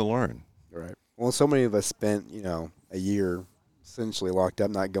nice thing to learn. Right. Well, so many of us spent, a year essentially locked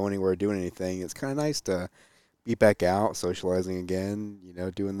up, not going anywhere, doing anything. It's kind of nice to be back out, socializing again,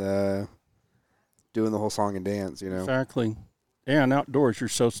 doing the whole song and dance, Exactly. Yeah, and outdoors, you're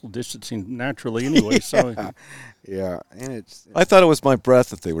social distancing naturally anyway. So Yeah, and it's I thought it was my breath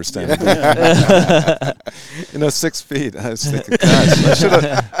that they were standing there. 6 feet. I was thinking,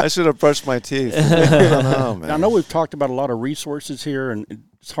 gosh, I should have brushed my teeth. I don't know, man. I know we've talked about a lot of resources here, and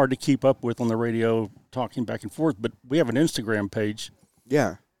it's hard to keep up with on the radio, talking back and forth. But we have an Instagram page,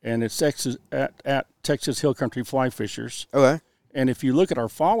 yeah. and it's at Texas Hill Country Fly Fishers. Okay. And if you look at our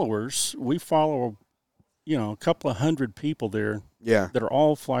followers, we follow, a couple of hundred people there Yeah. that are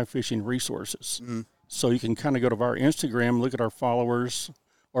all fly fishing resources. Mm-hmm. So you can kind of go to our Instagram, look at our followers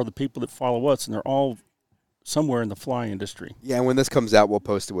or the people that follow us, and they're all somewhere in the fly industry. Yeah, and when this comes out, we'll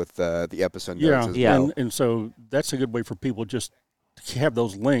post it with the episode notes as well. And so that's a good way for people just to have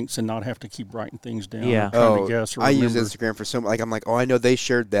those links and not have to keep writing things down. Yeah. And trying to guess or I use remember. Instagram for I'm like, oh, I know they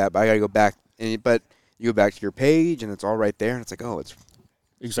shared that, but I got to go back. But you go back to your page, and it's all right there, and it's like, oh, it's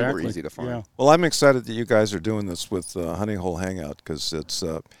Exactly. super easy to find. Yeah. Well, I'm excited that you guys are doing this with Honey Hole Hangout because it's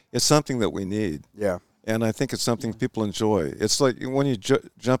something that we need. Yeah. And I think it's something people enjoy. It's like when you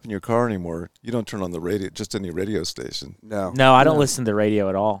jump in your car anymore, you don't turn on the radio, just any radio station. No. No, I don't listen to the radio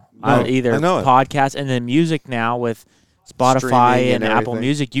at all. No, Either I know it. podcasts and then music now with Spotify Streaming and and Apple everything.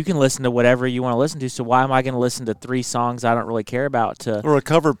 Music. You can listen to whatever you want to listen to. So why am I going to listen to 3 songs I don't really care about? Or a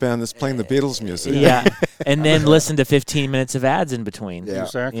cover band that's playing the Beatles music. Yeah, and then listen to 15 minutes of ads in between. Yeah.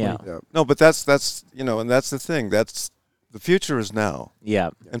 Exactly. Yeah. Yeah. No, but that's and that's the thing. The future is now.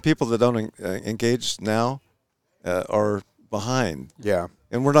 Yeah. And people that don't engage now are behind. Yeah.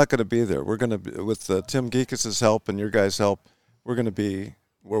 And we're not going to be there. We're going to, with Tim Geekus' help and your guys' help, we're going to be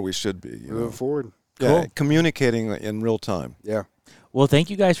where we should be. Moving forward. Yeah, Cool. communicating in real time. Yeah. Well, thank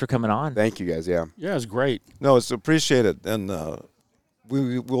you guys for coming on. Thank you, guys. Yeah. Yeah, it's great. No, it's appreciated. And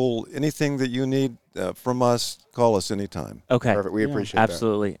we will, anything that you need from us, call us anytime. Okay. Perfect. We Yeah. appreciate that.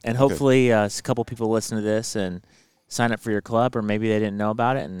 Absolutely. And hopefully a couple people listen to this and sign up for your club, or maybe they didn't know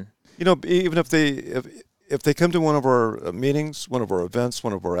about it. And Even if they come to one of our meetings, one of our events,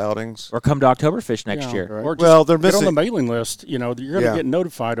 one of our outings, or come to Oktoberfish next Yeah. year. Right. Or just Well, they're get on the missing- mailing list. You're going to Yeah. get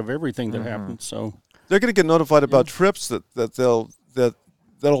notified of everything that happens. So they're going to get notified about trips that'll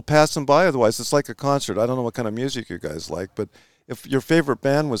pass them by. Otherwise, it's like a concert. I don't know what kind of music you guys like, but if your favorite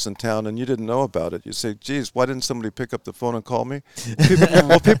band was in town and you didn't know about it, you say, "Geez, why didn't somebody pick up the phone and call me?"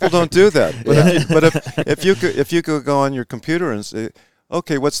 People don't do that. But if you could go on your computer and say,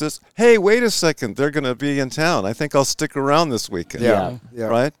 "Okay, what's this? Hey, wait a second, they're going to be in town. I think I'll stick around this weekend." Yeah. Yeah.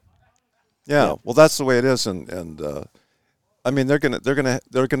 Right? Yeah. Well, that's the way it is, and I mean, they're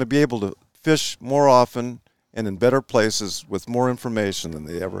gonna be able to fish more often and in better places with more information than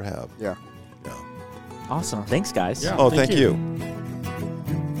they ever have. Yeah. Yeah. Awesome. Thanks, guys. Yeah. Oh, thank you.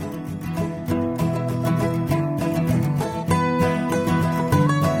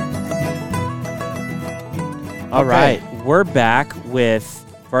 All right. We're back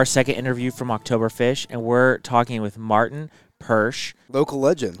for our second interview from Oktoberfish, and we're talking with Martin Persch. Local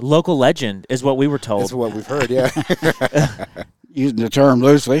legend. Local legend is what we were told. That's what we've heard. Yeah. Using the term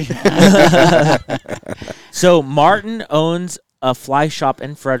loosely. So Martin owns a fly shop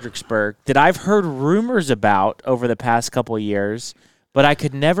in Fredericksburg that I've heard rumors about over the past couple of years, but I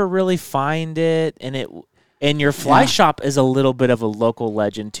could never really find it. And your fly shop is a little bit of a local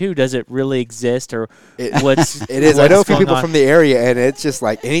legend too. Does it really exist, or what's It is. I what's know a few going people on? from the area, and it's just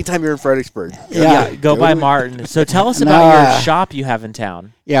like anytime you're in Fredericksburg. Yeah, go by Martin. So tell us about your shop you have in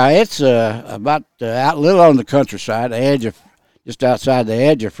town. Yeah, it's about out a little on the countryside, just outside the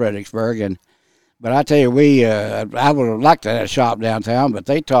edge of Fredericksburg. But I tell you, I would have liked to have a shop downtown, but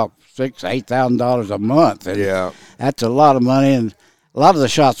they talk $6,000-8,000 a month. And Yeah. that's a lot of money, and a lot of the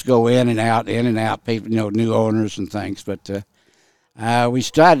shops go in and out. People, new owners and things. But we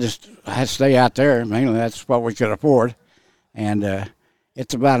decided to stay out there. Mainly, that's what we could afford. And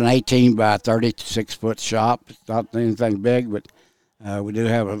it's about an 18 by 36 foot shop. It's not anything big, but we do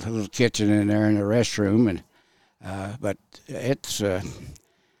have a little kitchen in there and a restroom. And but it's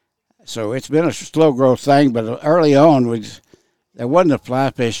so it's been a slow growth thing. But early on, there wasn't a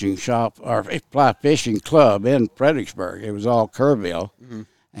fly fishing shop or a fly fishing club in Fredericksburg. It was all Kerrville. Mm-hmm.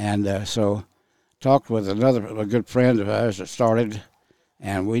 And so talked with a good friend of ours that started,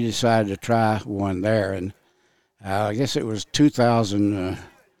 and we decided to try one there. And I guess it was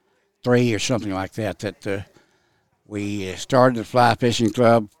 2003 or something like that we started the fly fishing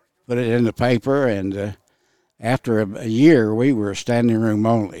club, put it in the paper, and after a year, we were standing room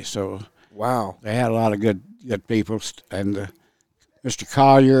only. So Wow. they had a lot of good people, and Mr.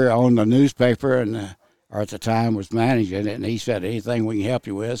 Collier owned the newspaper, and or at the time was managing it, and he said anything we can help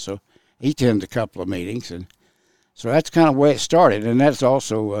you with. So he attended a couple of meetings, and so that's kind of where it started. And that's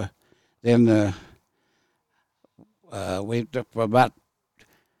also then we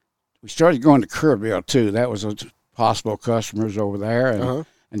started going to Kerrville too. That was a possible customers over there,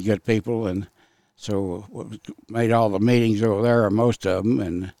 and good people, and so we made all the meetings over there, or most of them.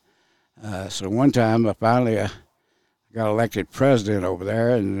 And so one time I finally got elected president over there,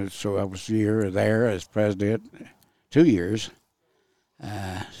 and so I was a year there as president, 2 years.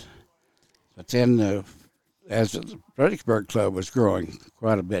 But then as the Fredericksburg Club was growing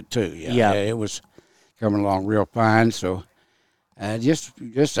quite a bit too. Yeah. It was coming along real fine. So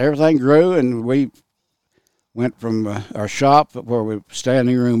just everything grew, and we went from our shop where we were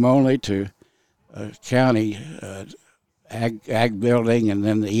standing room only to a county ag building, and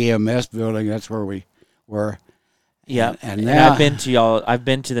then the EMS building. That's where we were. Yeah, and now I've been to y'all. I've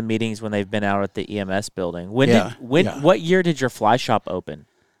been to the meetings when they've been out at the EMS building. Yeah. What year did your fly shop open?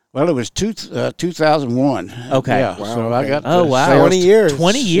 Well, it was 2001. Okay. Yeah. Wow, So okay. I got Oh, wow. sales, 20 years.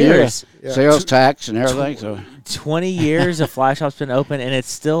 20 years. Yeah. sales tax and everything. So 20 years a fly shop's been open, and it's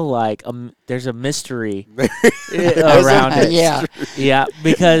still like there's a mystery around it. yeah, Yeah,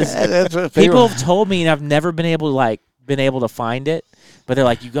 because that's what people have told me, and I've never been able to find it. But they're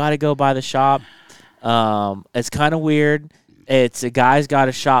like, you got to go by the shop. It's kind of weird. It's a guy's got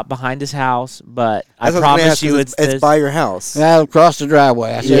a shop behind his house, but I That's what I was gonna promise ask, you, 'cause it's it's this. by your house. Yeah, across the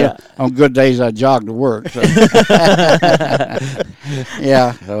driveway. I said, Yeah. on good days I jog to work. So.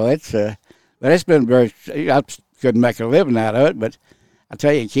 Yeah, so it's but it's been very. I couldn't make a living out of it, but I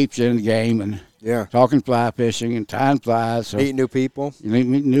tell you, it keeps you in the game and Yeah. talking fly fishing and tying flies. So Meet new people. you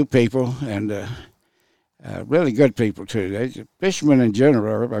meet new people and really good people too. Fishermen in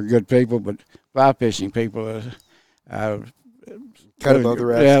general are good people, but fly fishing people are. Cut above the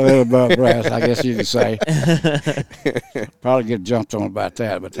rest. Yeah, a little above the rest, I guess you could say. Probably get jumped on about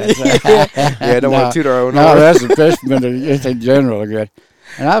that, but that's Yeah, don't want to toot our own No, horn. that's the fishermen just in general are good.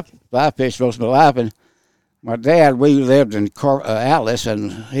 And I fly fished most of my life, and my dad, we lived in Atlas,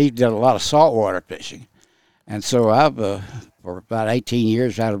 and he did a lot of saltwater fishing. And so I've, for about 18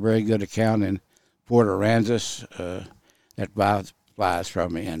 years, had a very good account in Port Aransas that buys flies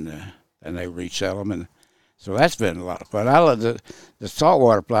from me, and they resell them. And so that's been a lot of fun. I love the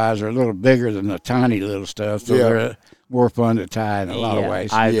saltwater flies are a little bigger than the tiny little stuff, so Yeah. they're more fun to tie in a lot of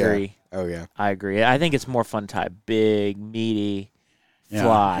ways. I Yeah. agree. Oh, yeah. I agree. I think it's more fun to tie big, meaty Yeah,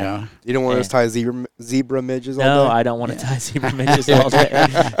 fly. yeah. You don't want to tie zebra midges all No, day? I don't want to tie zebra midges all day.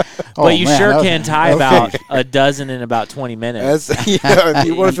 Oh, But you man, sure okay. can tie about a dozen in about 20 minutes. That's, if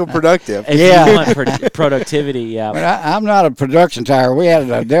you want to feel productive. If Yeah. you want productivity, yeah. But I'm not a production tire. We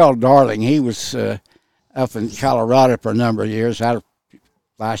had Dale Darling. He was up in Colorado for a number of years, had a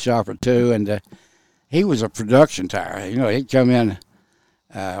fly shop or two, and he was a production tire. You know, he'd come in.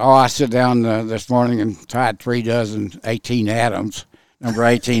 I sit down this morning and tied 3 dozen 18 Adams, number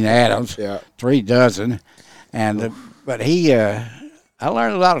 18 Adams, Yeah. 3 dozen, and but he, I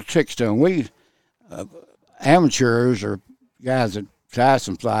learned a lot of tricks to him. We amateurs or guys that tie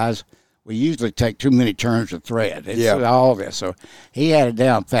some flies, we usually take too many turns of thread. It's all this. So he had it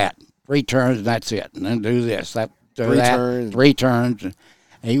down pat. 3 turns and that's it. And then do this, do 3 that. turns. 3 turns. And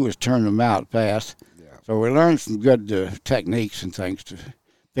he was turning them out fast. Yeah. So we learned some good techniques and things to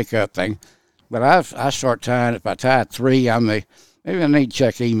pick up things. But I start tying, if I tie 3, maybe I need to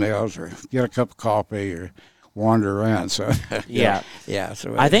check emails or get a cup of coffee or wander around. So Yeah. yeah.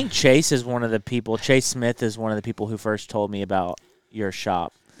 So I think Chase Smith is one of the people who first told me about your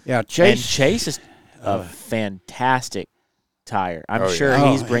shop. yeah, Chase. Chase is a fantastic tire. I'm Oh, yeah. sure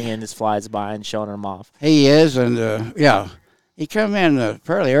Oh, he's bringing his flies by and showing them off. He is, and he come in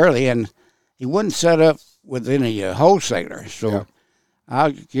fairly early, and he wouldn't set up with any wholesalers. So Yeah.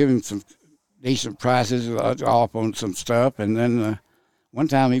 I'll give him some decent prices off on some stuff, and then one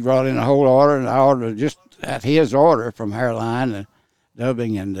time he brought in a whole order, and I ordered just at his order from Hairline and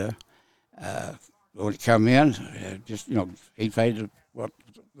Dubbing, and when it come in, he paid what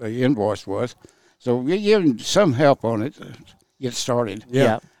the invoice was. So we give him some help on it to get started.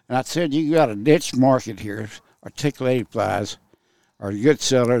 Yeah. And I said, you got a niche market here. Articulated flies are good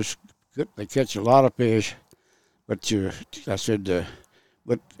sellers. They catch a lot of fish, but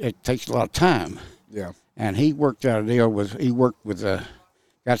but it takes a lot of time. Yeah. And he worked out a deal with,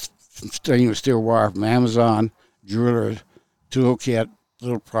 got some stainless steel wire from Amazon, jewelers, toolkit,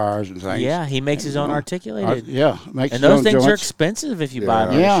 little pliers and things. Yeah, he makes his own articulated. Makes And his those own things are joints. expensive if you buy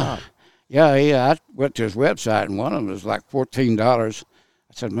them at Yeah. the shop. Yeah, I went to his website, and one of them was like $14.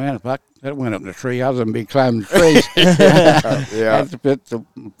 I said, man, if that went up in the tree, I was going to be climbing the trees. Yeah. Had to fit the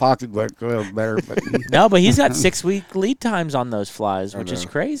pocketbook a little better. But No, but he's got 6-week lead times on those flies, which is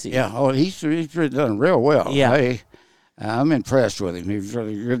crazy. yeah, he's done real well. Yeah. I'm impressed with him. He's a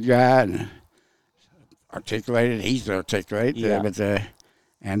really good guy and articulated. He's articulated, Yeah.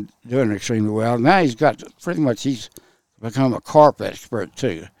 and doing extremely well. Now he's become a carp expert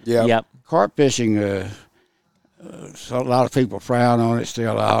too. Yeah. Yep. Carp fishing, so a lot of people frown on it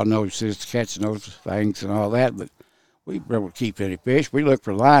still. I know it's just catching those things and all that, but we were able to keep any fish. We look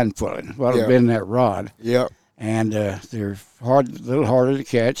for line pulling, what Yeah. have been that rod. Yep. And they're a little harder to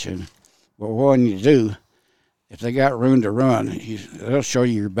catch. But when you do, if they got room to run, they'll show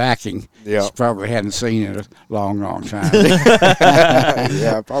you your backing. Yeah. You probably hadn't seen in a long time.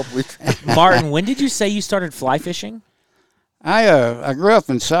 Yeah, probably. Martin, when did you say you started fly fishing? I grew up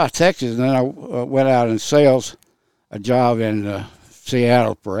in South Texas, and then I went out in sales, a job in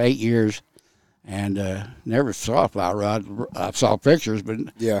Seattle for 8 years, and never saw a fly rod. I saw pictures, but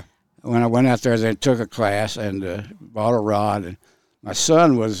Yeah. when I went out there, they took a class and bought a rod. And my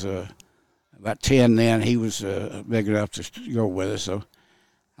son was about 10 then. He was big enough to go with us. So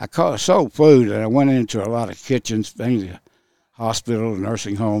I sold food, and I went into a lot of kitchens, mainly hospitals,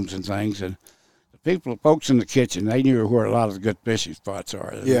 nursing homes, and things. And the folks in the kitchen, they knew where a lot of the good fishing spots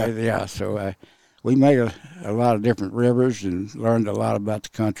are. Yeah. So we made a lot of different rivers and learned a lot about the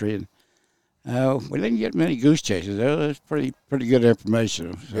country. And we didn't get many goose chases. It was pretty good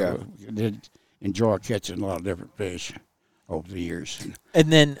information. So Yeah. we did enjoy catching a lot of different fish over the years.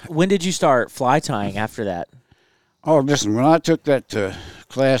 And then when did you start fly tying after that? Oh, listen, when I took that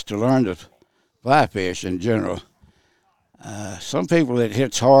class to learn to fly fish in general, some people it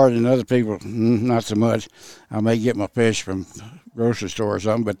hits hard and other people not so much. I may get my fish from grocery store or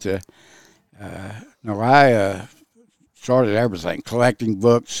something, but no, I started everything, collecting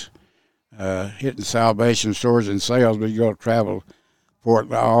books, hitting Salvation stores and sales. We go travel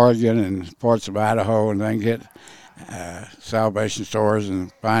Portland, Oregon, and parts of Idaho, and then get Salvation stores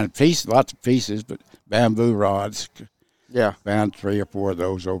and find lots of pieces, but bamboo rods. Yeah. Found 3 or 4 of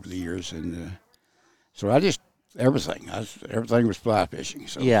those over the years, and so I just everything. Everything was fly fishing.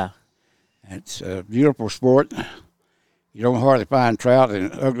 So Yeah. it's a beautiful sport. You don't hardly find trout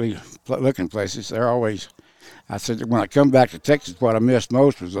in ugly looking places. They're always. I said when I come back to Texas, what I missed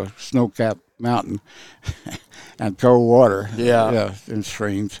most was a snow-capped mountain and cold water. Yeah. In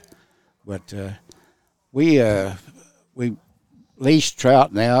streams. But we lease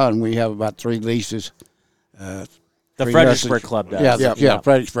trout now, and we have about 3 leases. The Fredericksburg Club does. Yeah,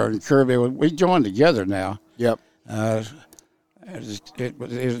 Fredericksburg and Kirby. We joined together now. Yep. It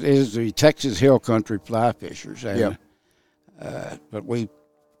is the Texas Hill Country Fly Fishers. And, but we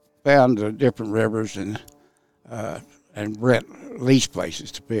found different rivers and rent lease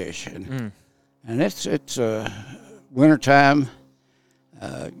places to fish. And it's wintertime.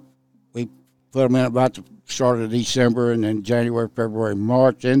 We put them in about the start of December, and then January, February,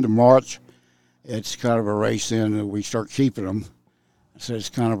 March, into March. It's kind of a race then, and we start keeping them. So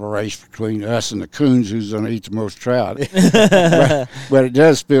it's kind of a race between us and the coons who's going to eat the most trout. but it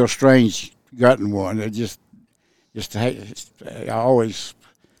does feel strange gutting one. It just I always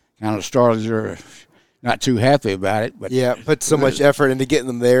kind of started there, not too happy about it. But Yeah, put so much effort into getting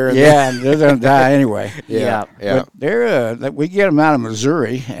them there. And and they're going to die anyway. Yeah. But they're we get them out of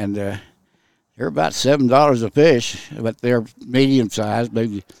Missouri, and they're about $7 a fish, but they're medium sized,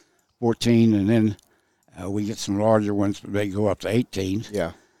 maybe 14, and then we get some larger ones, but they go up to 18.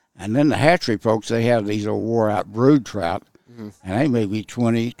 Yeah. And then the hatchery folks, they have these old wore-out brood trout, and they may be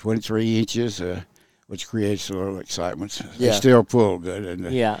 20, 23 inches, which creates a little excitement. They Yeah. still pull good.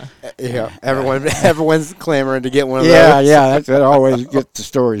 And, Yeah. Yeah. Everyone's clamoring to get one of yeah, those. that always gets the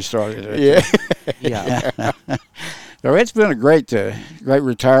story started. Yeah. Yeah. So it's been a great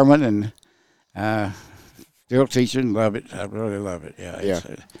retirement, and still teaching. Love it. I really love it. Yeah. Yeah.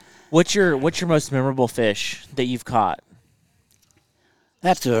 What's your most memorable fish that you've caught?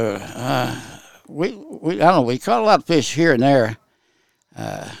 That's we I don't know, we caught a lot of fish here and there,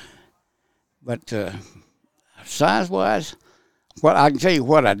 but size wise, what I can tell you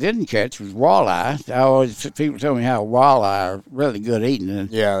what I didn't catch was walleye. People tell me how walleye are really good eating, and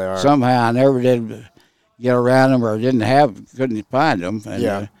Yeah, they are. somehow I never did get around them, or couldn't find them,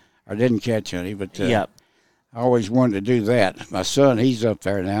 and or didn't catch any. But Yep. I always wanted to do that. My son, he's up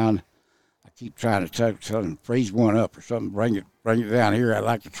there now, and I keep trying to tell him freeze one up or something, bring it down here. I'd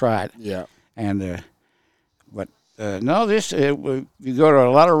like to try it. Yeah. And but no, you go to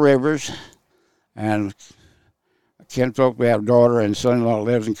a lot of rivers, and kinfolk, we have a daughter and son-in-law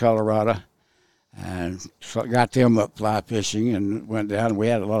lives in Colorado, and so got them up fly fishing and went down. We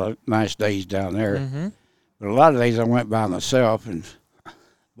had a lot of nice days down there, but a lot of days I went by myself.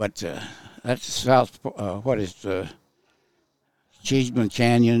 But that's south. What is Cheeseman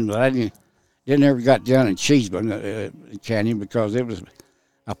Canyon? But I didn't ever got down in Cheeseman Canyon because it was.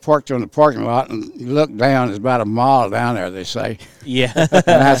 I parked on the parking lot and you look down. It's about a mile down there. They say. Yeah.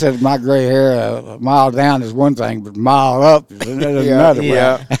 And I said, my gray hair, a mile down is one thing, but a mile up is another.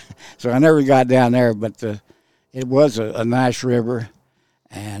 Yeah. So I never got down there, but it was a nice river,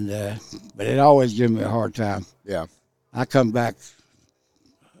 and but it always gave me a hard time. Yeah. I come back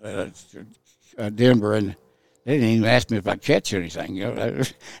Denver, and They didn't even ask me if I catch anything. You know,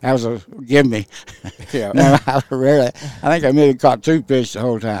 that was a give me. Yeah. No, I think I maybe caught 2 fish the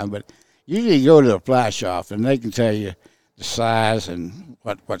whole time. But usually you go to a fly shop and they can tell you the size and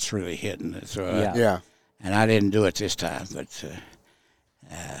what's really hitting. So, Yeah. and I didn't do it this time. But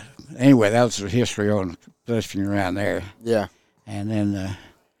anyway, that was the history on fishing around there. Yeah. And then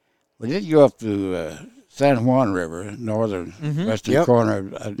we did go up to San Juan River, northern western Yep.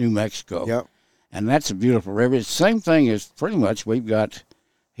 corner of New Mexico. Yep. And that's a beautiful river. It's the same thing as pretty much we've got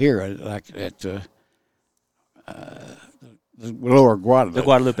here, like at the lower Guadalupe. The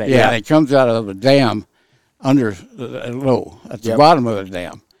Guadalupe. Yeah, it comes out of a dam under low at the Yep. bottom of the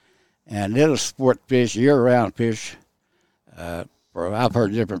dam, and it'll sport fish year-round fish. For I've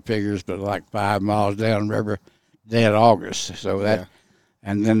heard different figures, but like 5 miles downriver, dead August. So that,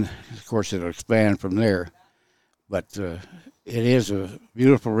 and then of course it'll expand from there. But it is a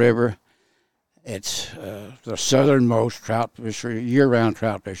beautiful river. It's the southernmost trout fishery, year-round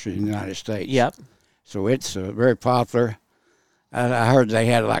trout fishery in the United States. Yep. So it's very popular. I heard they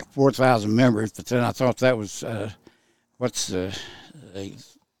had like 4,000 members, but then I thought that was what's the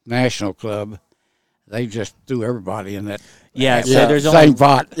national club? They just threw everybody in that. Yeah. So Yeah. there's same only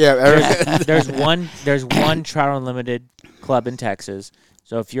pot. Yeah. there's one Trout Unlimited club in Texas.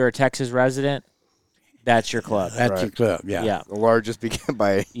 So if you're a Texas resident, that's your club. That's Right. your club. Yeah. Yeah. The largest began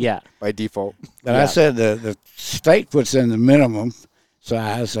by default. But I said the state puts in the minimum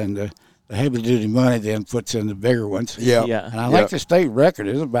size, and the heavy duty money then puts in the bigger ones. Yeah. Yeah. And I think the state record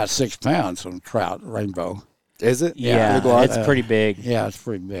is about 6 pounds on trout rainbow. Is it? Yeah. Big lot? It's pretty big. Yeah, it's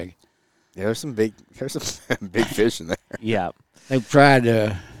pretty big. Yeah, there's some big big fish in there. Yeah. They've tried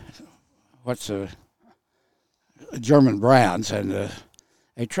German browns, and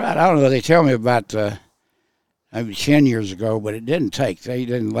they tried. I don't know. They tell me about maybe 10 years ago, but it didn't take. They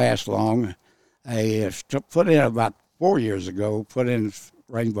didn't last long. They put in about 4 years ago. Put in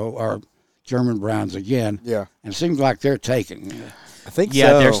rainbow or German browns again. Yeah. And it seems like they're taking. I think Yeah,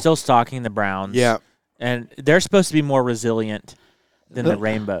 so. they're still stocking the browns. Yeah. And they're supposed to be more resilient than the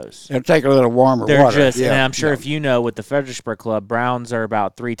rainbows. They'll take a little warmer They're water. just, Yeah. and I'm sure if you know with the Fredericksburg Club, browns are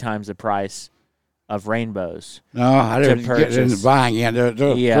about 3 times the price of rainbows. No, I didn't get into purchase. buying in. They're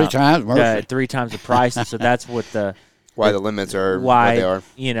 3 times more. 3 times the price. And so that's what why the limits are why what they are.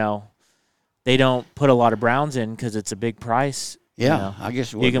 you know they don't put a lot of browns in because it's a big price. Yeah, you know. I guess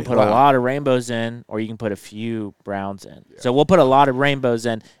it You would can be. put Wow. a lot of rainbows in, or you can put a few browns in. So we'll put a lot of rainbows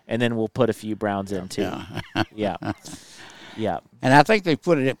in, and then we'll put a few browns in too. Yeah. Yeah. And I think they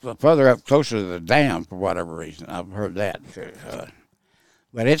put it further up closer to the dam for whatever reason. I've heard that.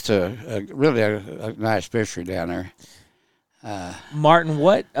 But it's really a nice fishery down there. Martin,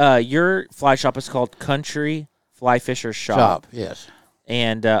 what your fly shop is called Country Fly Fisher Shop. Yes.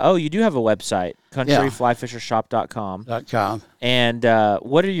 And you do have a website, countryflyfishershop.com. .com. And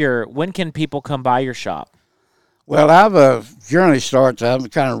when can people come by your shop? Well, I've generally starts. I'm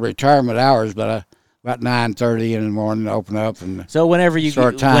kind of retirement hours, but about 9:30 in the morning, open up and So whenever you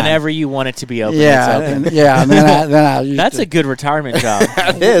Start time. whenever you want it to be open, yeah, it's open. and then I used That's to, a good retirement job.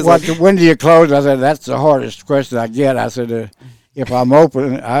 It is. when do you close? I said that's the hardest question I get. I said if I'm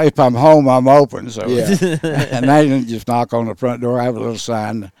open, if I'm home, I'm open. So Yeah. and they didn't just knock on the front door. I have a little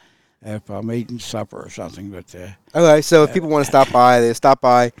sign if I'm eating supper or something. But Okay, so if people want to stop by, they stop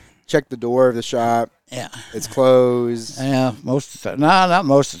by, check the door of the shop. yeah, It's closed. yeah, most of the time. No, not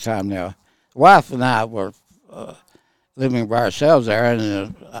most of the time now. The wife and I were living by ourselves there,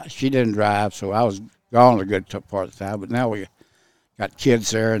 and she didn't drive, so I was gone a good part of the time. But now we got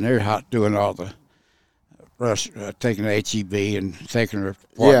kids there, and they're doing all the taking the HEB and taking their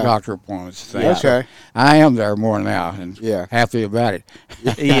doctor appointments. And things. Okay. So I am there more now, and Yeah. happy about it.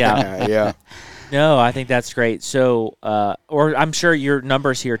 Yeah. Yeah. No, I think that's great. So, or I'm sure your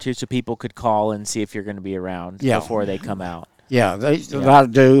number's here too, so people could call and see if you're going to be around before they come out. Yeah, a lot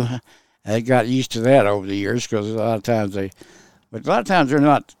of do. They got used to that over the years because a lot of times they're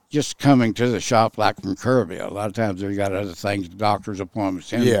not just coming to the shop like from Kerrville. A lot of times they've got other things, doctor's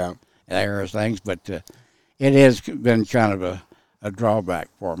appointments, and there are things. But it has been kind of a drawback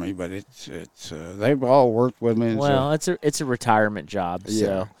for me. But it's they've all worked with me. And Well, it's a retirement job.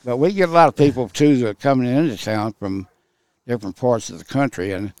 So but we get a lot of people too that are coming into town from different parts of the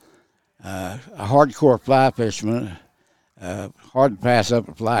country, and a hardcore fly fisherman. Hard to pass up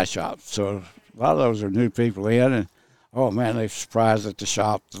a fly shop. So a lot of those are new people in, and oh man, they're surprised at the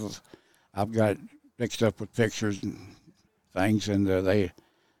shop. I've got it mixed up with pictures and things, and they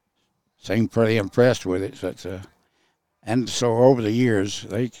seem pretty impressed with it. But, and so over the years,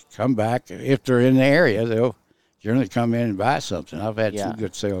 they come back. If they're in the area, they'll generally come in and buy something. I've had some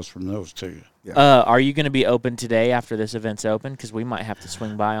good sales from those too. Are you going to be open today after this event's open? Because we might have to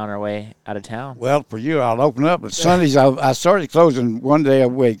swing by on our way out of town. Well, for you, I'll open up. But Sundays, I started closing one day a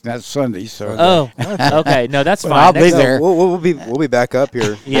week. That's Sunday. So. Oh, okay. No, that's fine. I'll be there. We'll be back up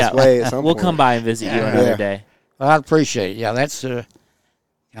here. This way at some we'll point. come by and visit you another day. Well, I appreciate it. Yeah, that's kind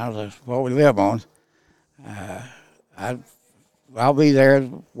of what we live on. I'll be there.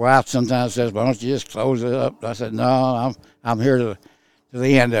 Wife sometimes says, "Why don't you just close it up?" I said, "No, I'm here to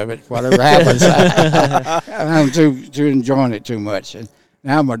the end of it. Whatever happens, I'm too enjoying it too much." And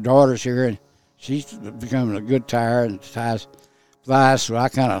now my daughter's here, and she's becoming a good tire and ties flies. So I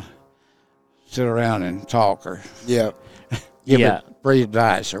kind of sit around and talk or give it free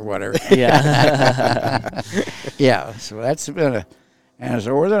advice or whatever. Yeah, yeah. So that's been and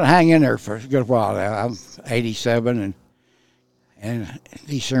so we're gonna hang in there for a good while now. I'm 87 and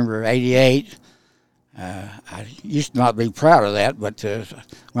December 88. I used to not be proud of that, but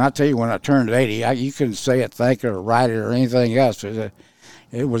when I tell you when I turned 80, you couldn't say it, think it, or write it, or anything else. It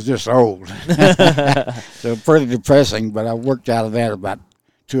was just old. So pretty depressing, but I worked out of that about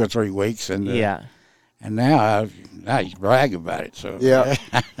 2 or 3 weeks. And and now you brag about it. So yeah.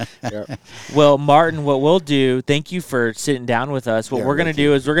 Well, Martin, what we'll do, thank you for sitting down with us. What we're going to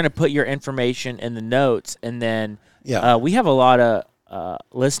do is we're going to put your information in the notes, and then we have a lot of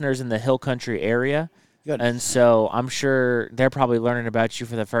listeners in the Hill Country area. Good. And so I'm sure they're probably learning about you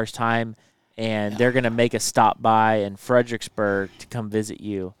for the first time, and they're going to make a stop by in Fredericksburg to come visit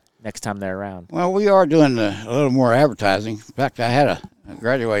you next time they're around. Well, we are doing a little more advertising. In fact, I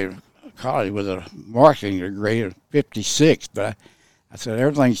graduated college with a marketing degree at 56, but I said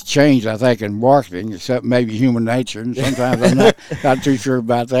everything's changed, I think, in marketing, except maybe human nature, and sometimes I'm not too sure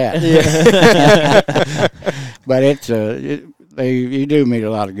about that. Yeah. But you do meet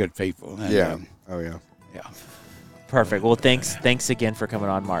a lot of good people. And, yeah. Perfect. Well, thanks again for coming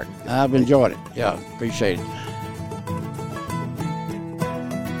on, Martin. I've enjoyed it. Yeah, appreciate it.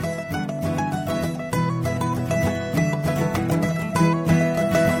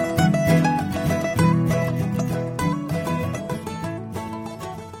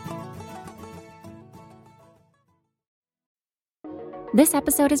 This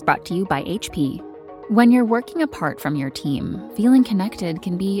episode is brought to you by HP. When you're working apart from your team, feeling connected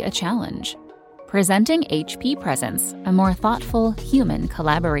can be a challenge. Presenting HP Presence, a more thoughtful, human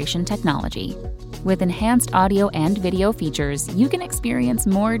collaboration technology. With enhanced audio and video features, you can experience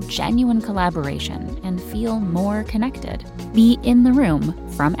more genuine collaboration and feel more connected. Be in the room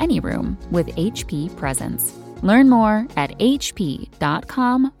from any room with HP Presence. Learn more at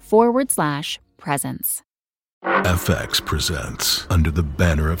hp.com/presence. FX presents Under the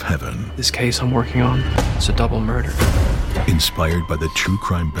Banner of Heaven. This case I'm working on is a double murder. Inspired by the true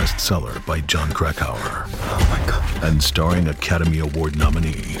crime bestseller by Jon Krakauer. Oh my God. And starring Academy Award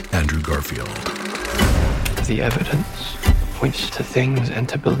nominee Andrew Garfield. The evidence points to things and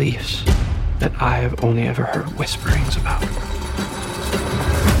to beliefs that I have only ever heard whisperings about.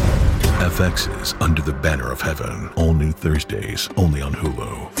 FX's Under the Banner of Heaven. All new Thursdays, only on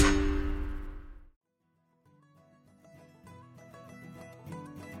Hulu.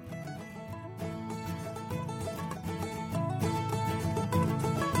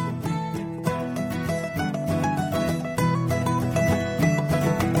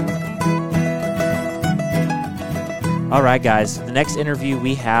 All right, guys. The next interview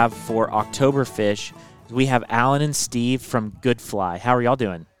we have for Oktoberfish, we have Alan and Steve from Good Fly. How are y'all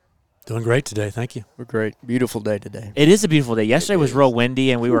doing? Doing great today, thank you. We're great. Beautiful day today. It is a beautiful day. Yesterday was real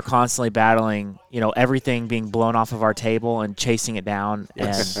windy, and we were constantly battling, everything being blown off of our table and chasing it down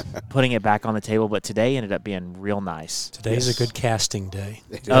and putting it back on the table. But today ended up being real nice. Today's a good casting day.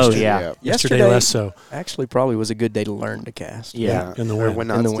 Oh, yeah. Yesterday less so. Actually, probably was a good day to learn to cast. Yeah. In the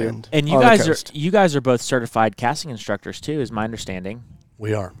wind. And you guys are both certified casting instructors too, is my understanding.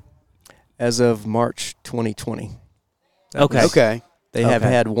 We are. As of March 2020. Okay. They have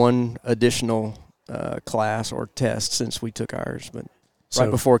had one additional class or test since we took ours, but right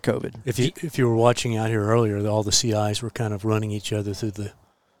before COVID. If you were watching out here earlier, all the CIs were kind of running each other through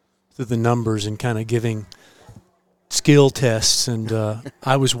the numbers and kind of giving skill tests, and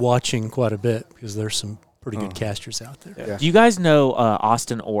I was watching quite a bit because there's some pretty good casters out there. Yeah. Do you guys know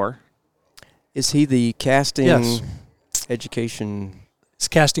Austin Orr? Is he the casting education? It's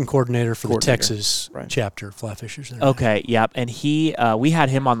casting coordinator for the Texas chapter of Fly Fishers. Okay, yep. And we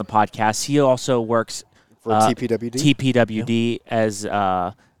had him on the podcast. He also works for TPWD as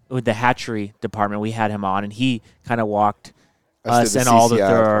with the hatchery department. We had him on, and he kind of walked us and all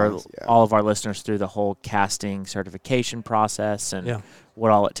of our listeners through the whole casting certification process and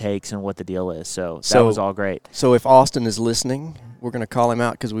what all it takes and what the deal is. So that was all great. So if Austin is listening, we're going to call him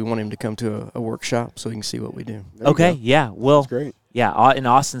out because we want him to come to a workshop so he can see what we do. Okay, yeah. Well, That's great. Yeah, and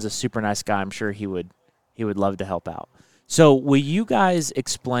Austin's a super nice guy. I'm sure he would love to help out. So will you guys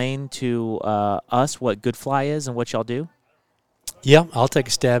explain to us what Good Fly is and what y'all do? Yeah, I'll take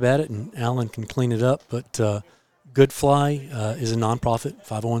a stab at it, and Alan can clean it up. But Good Fly is a nonprofit,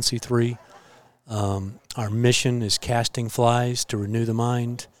 501c3. Our mission is casting flies to renew the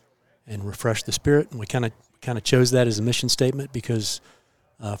mind and refresh the spirit. And we kind of chose that as a mission statement because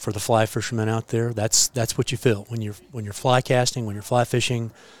for the fly fishermen out there, that's what you feel when you're fly casting, when you're fly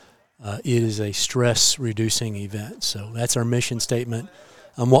fishing. It is a stress-reducing event. So that's our mission statement.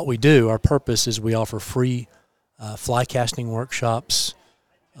 And what we do, our purpose is we offer free fly casting workshops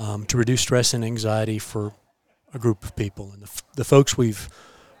to reduce stress and anxiety for a group of people. And the folks we've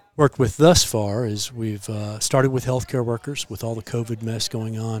worked with thus far is we've started with healthcare workers with all the COVID mess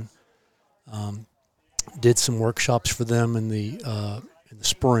going on. Did some workshops for them in the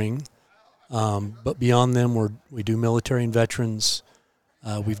spring. But beyond them, we do military and veterans.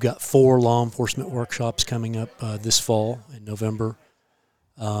 We've got 4 law enforcement workshops coming up this fall in November.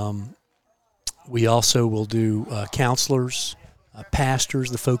 We also will do counselors,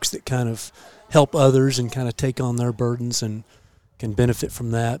 pastors, the folks that kind of help others and kind of take on their burdens and can benefit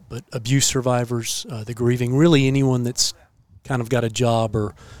from that. But abuse survivors, the grieving, really anyone that's kind of got a job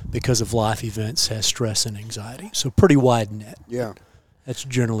or because of life events has stress and anxiety. So pretty wide net. Yeah. That's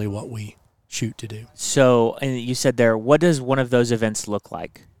generally what we shoot to do. So, and you said there, what does one of those events look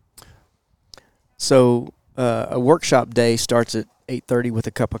like? So a workshop day starts at 8:30 with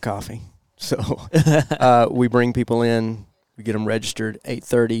a cup of coffee. So we bring people in, we get them registered,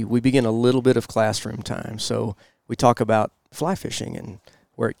 8:30. We begin a little bit of classroom time. So we talk about fly fishing and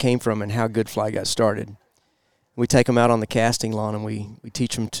where it came from and how Good Fly got started. We take them out on the casting lawn and we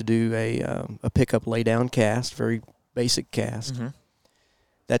teach them to do a pickup lay-down cast, very basic cast. Mm-hmm.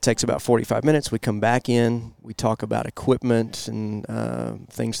 That takes about 45 minutes. We come back in. We talk about equipment and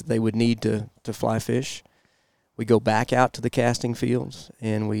things that they would need to fly fish. We go back out to the casting fields,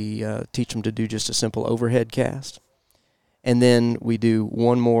 and we teach them to do just a simple overhead cast. And then we do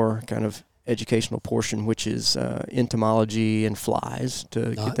one more kind of educational portion, which is entomology and flies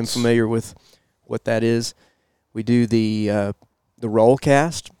to get them familiar with what that is. We do the roll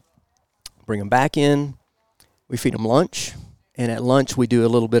cast, bring them back in. We feed them lunch. And at lunch, we do a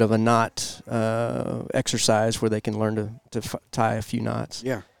little bit of a knot exercise where they can learn to tie a few knots.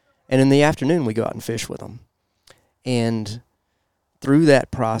 Yeah. And in the afternoon, we go out and fish with them. And through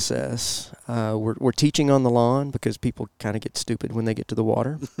that process, we're teaching on the lawn because people kind of get stupid when they get to the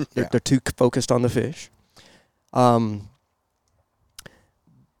water. They're too focused on the fish. But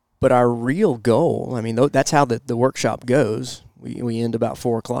our real goal, I mean, that's how the workshop goes. We end about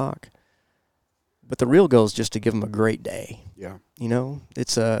 4 o'clock. But the real goal is just to give them a great day. Yeah. You know,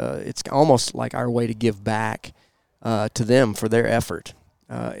 it's almost like our way to give back to them for their effort.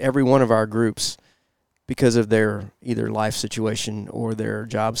 Every one of our groups, because of their either life situation or their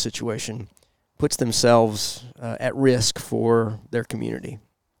job situation, puts themselves at risk for their community.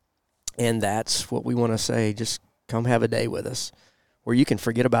 And that's what we want to say. Just come have a day with us where you can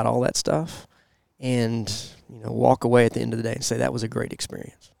forget about all that stuff and, walk away at the end of the day and say that was a great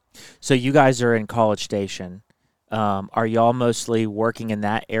experience. So you guys are in College Station. Are y'all mostly working in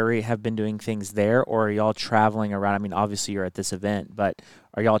that area, have been doing things there, or are y'all traveling around? I mean, obviously you're at this event, but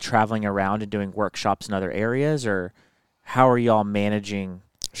are y'all traveling around and doing workshops in other areas, or how are y'all managing?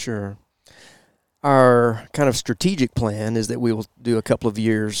 Sure. Our kind of strategic plan is that we will do a couple of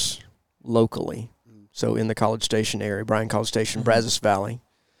years locally. So in the College Station area, Bryan College Station, Brazos Valley.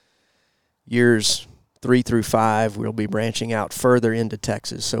 Years 3 through 5, we'll be branching out further into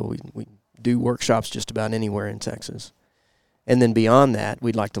Texas. So we do workshops just about anywhere in Texas. And then beyond that,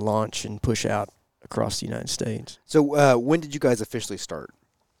 we'd like to launch and push out across the United States. So when did you guys officially start?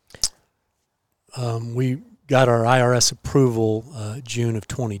 We got our IRS approval June of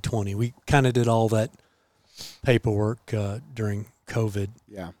 2020. We kind of did all that paperwork during COVID.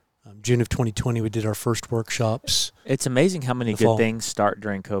 Yeah. June of 2020, we did our first workshops. It's amazing how many good things start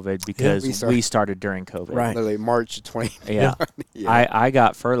during COVID because we started during COVID. Right. Literally March of 2020. Yeah. Yeah. I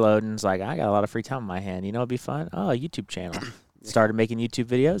got furloughed and was like, I got a lot of free time on my hand. You know what'd be fun? Oh, a YouTube channel. Started making YouTube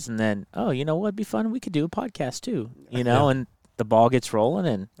videos, and then, you know what'd be fun? We could do a podcast too, and the ball gets rolling.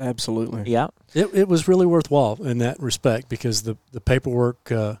 And absolutely. Yeah. It was really worthwhile in that respect because the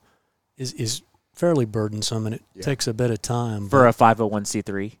paperwork is fairly burdensome, and it takes a bit of time. For a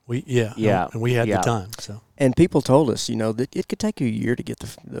 501c3. And we had the time. So. And people told us, that it could take you a year to get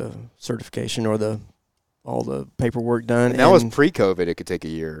the certification or the all the paperwork done. And that was pre-COVID. It could take a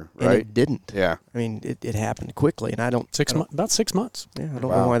year, right? And it didn't. Yeah. I mean, it happened quickly, and about 6 months. Yeah, I don't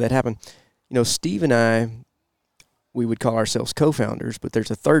know why that happened. You know, Steve and I, we would call ourselves co-founders, but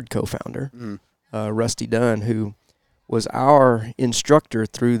there's a third co-founder, Rusty Dunn, who was our instructor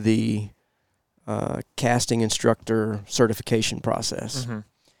through the casting instructor certification process.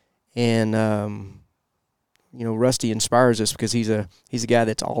 Mm-hmm. And you know, Rusty inspires us because he's a guy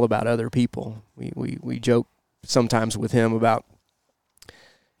that's all about other people. We joke sometimes with him about,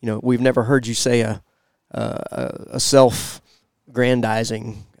 you know, we've never heard you say a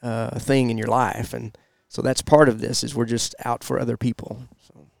self-grandizing thing in your life, and so that's part of this. Is we're just out for other people.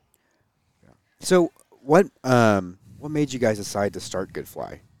 So what made you guys decide to start Good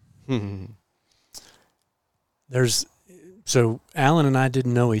Fly? So Alan and I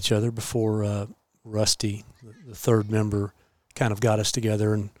didn't know each other before Rusty, the third member, kind of got us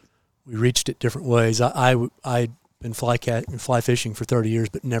together, and we reached it different ways. I'd been fly fishing for 30 years,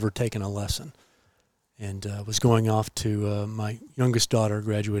 but never taken a lesson, and was going off to my youngest daughter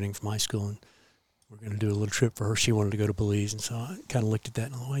graduating from high school, and we're going to do a little trip for her. She wanted to go to Belize, and so I kind of looked at that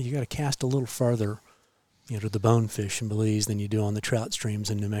and thought, well, you got to cast a little farther, you know, to the bonefish in Belize than you do on the trout streams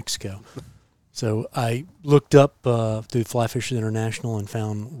in New Mexico. So I looked up through Fly Fishers International and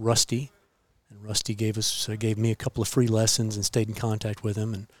found Rusty. Rusty gave me a couple of free lessons and stayed in contact with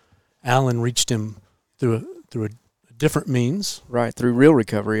him. And Alan reached him through a different means. Right, through Real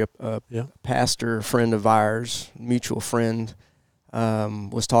Recovery. A pastor friend of ours, mutual friend,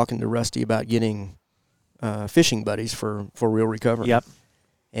 was talking to Rusty about getting fishing buddies for Real Recovery. Yep.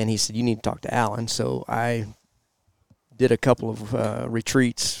 And he said, you need to talk to Alan. So I did a couple of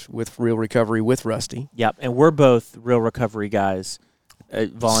retreats with Real Recovery with Rusty. Yep, and we're both Real Recovery guys.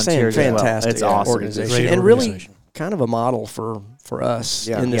 Volunteers as well. Fantastic It's awesome. organization. And really kind of a model for us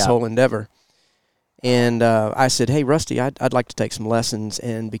in this whole endeavor. And I said, hey, Rusty, I'd like to take some lessons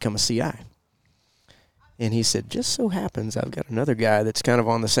and become a CI. And he said, just so happens I've got another guy that's kind of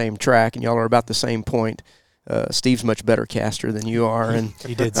on the same track, and y'all are about the same point. Steve's much better caster than you are. And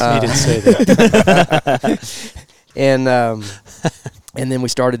he did say that. And then we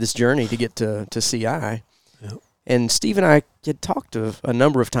started this journey to get to CI. And Steve and I had talked a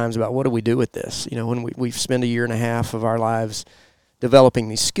number of times about what do we do with this. You know, when we've spent a year and a half of our lives developing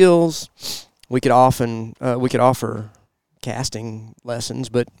these skills, we could offer casting lessons,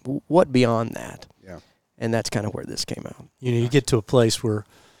 but what beyond that? Yeah. And that's kind of where this came out. You know, you get to a place where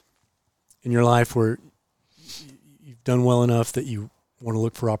in your life where you've done well enough that you want to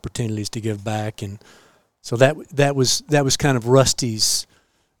look for opportunities to give back, and so that was kind of Rusty's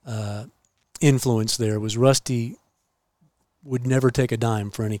influence there. Was Rusty would never take a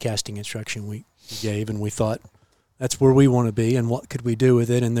dime for any casting instruction we gave, and we thought that's where we want to be, and what could we do with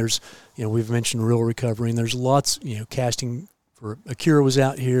it? And there's, you know, we've mentioned Real Recovery, and there's lots, you know, casting for Acura was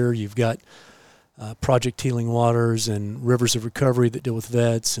out here. You've got Project Healing Waters and Rivers of Recovery that deal with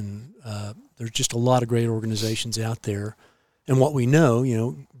vets, and there's just a lot of great organizations out there. And what we know, you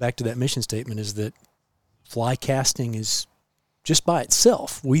know, back to that mission statement, is that fly casting is just by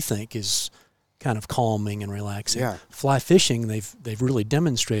itself, we think, is kind of calming and relaxing. Yeah. Fly fishing, they've really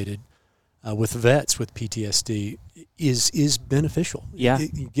demonstrated with vets with PTSD is beneficial. Yeah.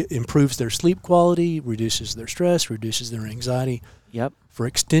 It improves their sleep quality, reduces their stress, reduces their anxiety. Yep. For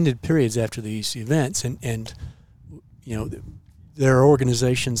extended periods after these events, and you know, there are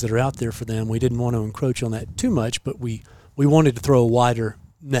organizations that are out there for them. We didn't want to encroach on that too much, but we wanted to throw a wider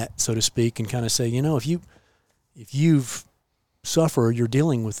net, so to speak, and kind of say, you know, if you've suffered, you're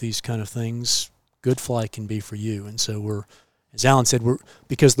dealing with these kind of things, Good Fly can be for you. And so we're, as Alan said,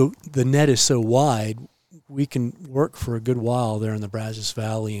 because the net is so wide, we can work for a good while there in the Brazos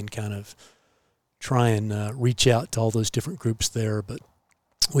Valley and kind of try and reach out to all those different groups there. But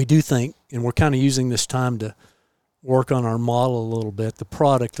we do think, and we're kind of using this time to work on our model a little bit, the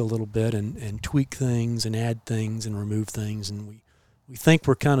product a little bit, and tweak things and add things and remove things. And we think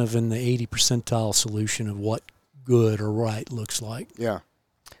we're kind of in the 80 percentile solution of what good or right looks like. Yeah.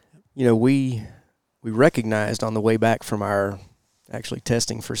 You know, we recognized on the way back from our actually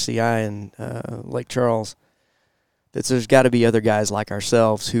testing for CI in Lake Charles that there's got to be other guys like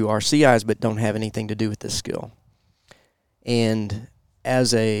ourselves who are CIs but don't have anything to do with this skill. And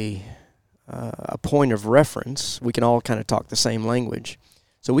as a point of reference, we can all kind of talk the same language.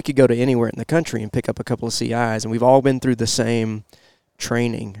 So we could go to anywhere in the country and pick up a couple of CIs, and we've all been through the same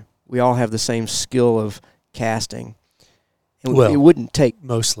training. We all have the same skill of casting. And well, it wouldn't take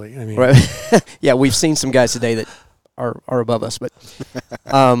mostly. I mean, right? Yeah, we've seen some guys today that are above us,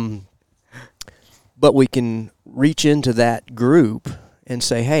 but we can reach into that group and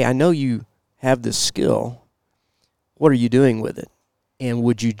say, hey, I know you have this skill. What are you doing with it? And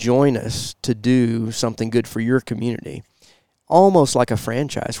would you join us to do something good for your community? Almost like a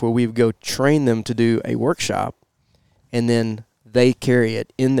franchise where we would go train them to do a workshop, and then they carry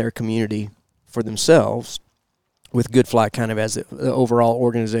it in their community for themselves with Good Fly kind of as the overall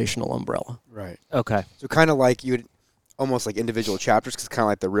organizational umbrella. Right. Okay. So kind of like you would almost like individual chapters, because kind of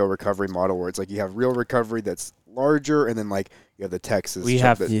like the Real Recovery model where it's like you have Real Recovery that's larger, and then like you have the Texas. We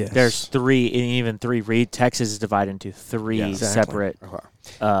have there's 3, and even 3 Texas is divided into 3 separate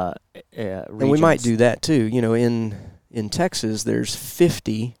regions. And we might do that too. You know, in Texas, there's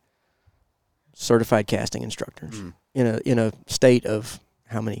 50 certified casting instructors in a state of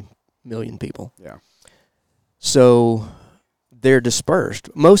how many million people? Yeah. So they're dispersed,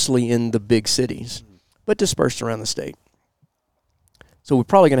 mostly in the big cities, but dispersed around the state. So we're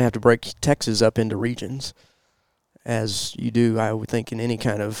probably going to have to break Texas up into regions, as you do, I would think, in any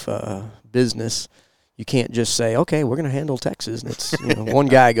kind of business. You can't just say, okay, we're going to handle Texas. And it's one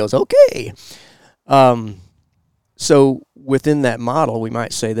guy goes, okay. So within that model, we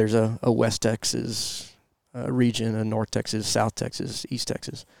might say there's a West Texas region, a North Texas, South Texas, East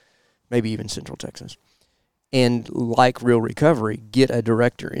Texas, maybe even Central Texas. And like Real Recovery, get a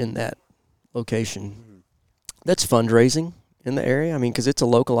director in that location. That's fundraising in the area. I mean, because it's a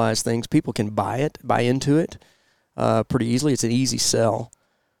localized thing. People can buy into it pretty easily. It's an easy sell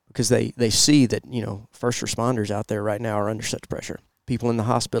because they see that, first responders out there right now are under such pressure. People in the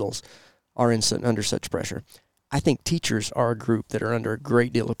hospitals are under such pressure. I think teachers are a group that are under a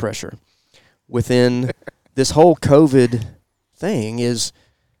great deal of pressure within this whole COVID thing is,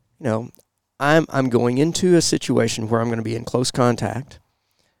 I'm going into a situation where I'm going to be in close contact.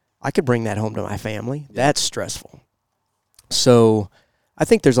 I could bring that home to my family. That's stressful. So I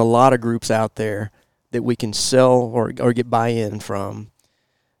think there's a lot of groups out there that we can sell or get buy-in from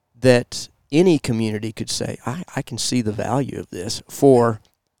that any community could say, I can see the value of this for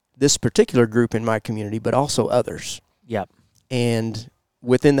this particular group in my community, but also others. Yep. And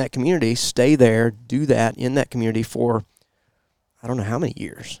within that community, stay there, do that in that community for I don't know how many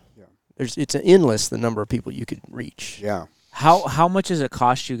years. Yeah. It's endless the number of people you could reach. Yeah. How much does it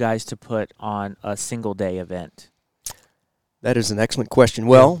cost you guys to put on a single day event? That is an excellent question.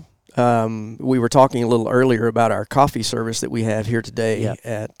 Well, we were talking a little earlier about our coffee service that we have here today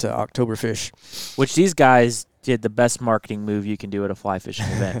at Oktoberfish. Which these guys did the best marketing move you can do at a fly fishing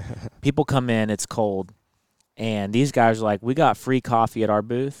event. People come in, it's cold, and these guys are like, we got free coffee at our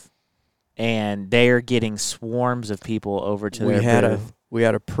booth, and they're getting swarms of people over to their booth. We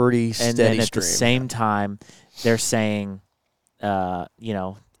had a pretty steady stream. And then at the same time, they're saying,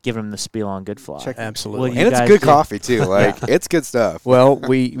 giving them the spiel on Good Fly. Absolutely. And it's good coffee, too. It's good stuff. Well,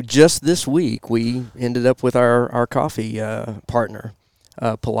 just this week, we ended up with our coffee partner,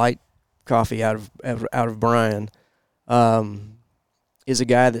 Polite Coffee out of Bryan, is a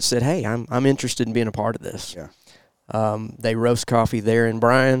guy that said, hey, I'm interested in being a part of this. Yeah. They roast coffee there in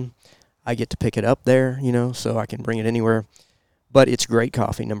Bryan. I get to pick it up there, so I can bring it anywhere. But it's great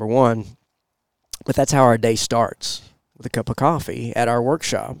coffee, number one. But that's how our day starts, with a cup of coffee at our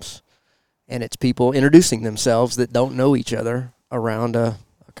workshops. And it's people introducing themselves that don't know each other around a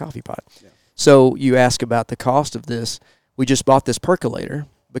coffee pot. Yeah. So you ask about the cost of this. We just bought this percolator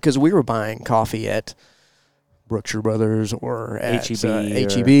because we were buying coffee at Brookshire Brothers or at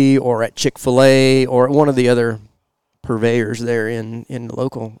H-E-B or at Chick-fil-A or one of the other purveyors there in the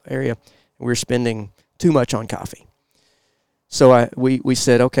local area. We were spending too much on coffee. So we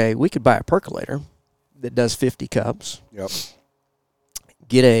said, okay, we could buy a percolator that does 50 cups. Yep.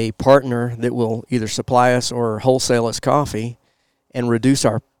 Get a partner that will either supply us or wholesale us coffee and reduce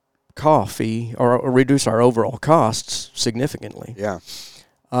our coffee or reduce our overall costs significantly. Yeah.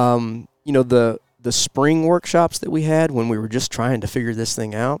 The spring workshops that we had when we were just trying to figure this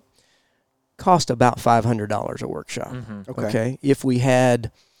thing out cost about $500 a workshop. Mm-hmm. Okay. If we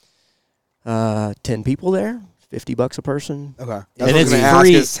had 10 people there, $50 a person. Okay. And it's free.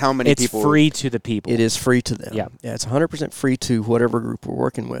 How many it's people? Free to the people. It is free to them. Yeah. Yeah. It's 100% free to whatever group we're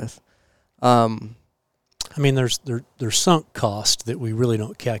working with. There's sunk cost that we really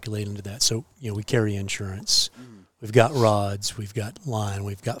don't calculate into that. So we carry insurance. We've got rods. We've got line.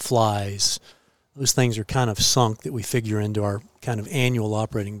 We've got flies. Those things are kind of sunk that we figure into our kind of annual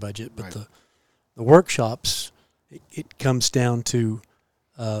operating budget. But the workshops, it comes down to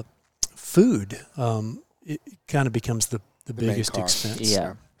food. It kind of becomes the biggest expense.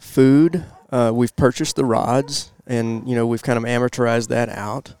 Yeah. Food, we've purchased the rods, and, we've kind of amortized that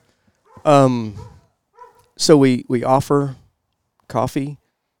out. So we offer coffee,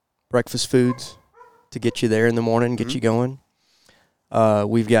 breakfast foods to get you there in the morning, get you going.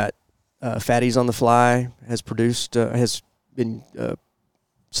 We've got Fatties on the Fly has been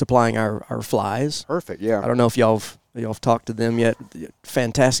supplying our flies. Perfect. Yeah. I don't know if y'all have talked to them yet.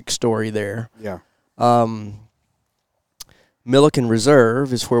 Fantastic story there. Yeah. Milliken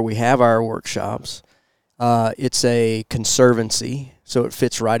Reserve is where we have our workshops. It's a conservancy, so it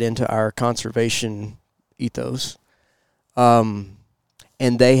fits right into our conservation ethos. And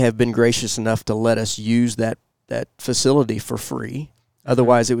they have been gracious enough to let us use that facility for free.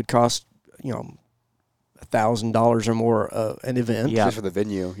 Otherwise, it would cost, $1,000 or more an event. Yeah. Just for the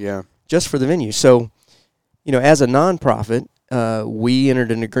venue, yeah. Just for the venue. So, as a nonprofit, we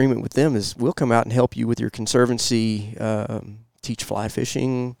entered an agreement with them is we'll come out and help you with your conservancy, teach fly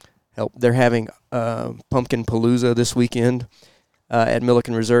fishing, help. They're having Pumpkin Palooza this weekend at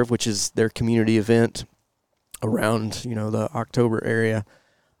Milliken Reserve, which is their community event around, the October area.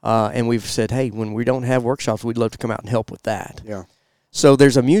 And we've said, hey, when we don't have workshops, we'd love to come out and help with that. Yeah. So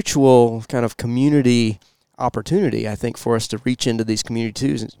there's a mutual kind of community opportunity, I think, for us to reach into these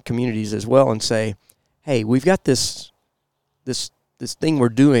communities as well and say, hey, we've got this thing we're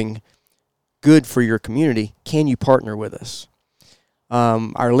doing good for your community. Can you partner with us?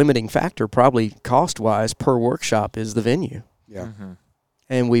 Our limiting factor, probably cost-wise per workshop, is the venue. Yeah. Mm-hmm.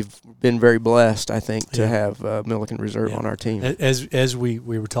 And we've been very blessed, I think, to have Milliken Reserve on our team. As we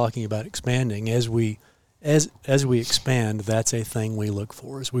were talking about expanding, as we expand, that's a thing we look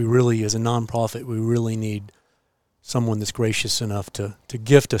for. As a nonprofit, we really need someone that's gracious enough to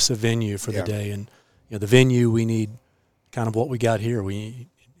gift us a venue for the day. And the venue, we need kind of what we got here. We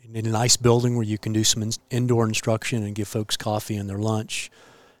need a nice building where you can do some indoor instruction and give folks coffee and their lunch.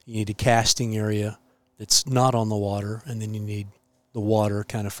 You need a casting area that's not on the water, and then you need the water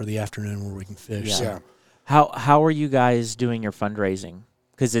kind of for the afternoon where we can fish. Yeah. So, How are you guys doing your fundraising?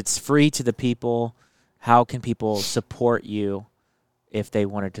 Because it's free to the people. How can people support you if they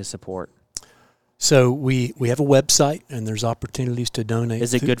wanted to support? So we have a website, and there's opportunities to donate.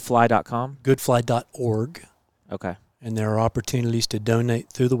 Is it goodfly.com? Goodfly.org. Okay. And there are opportunities to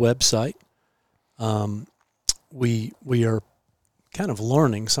donate through the website. We are kind of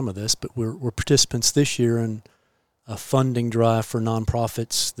learning some of this, but we're participants this year in a funding drive for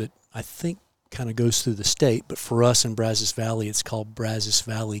nonprofits that I think kind of goes through the state, but for us in Brazos Valley, it's called Brazos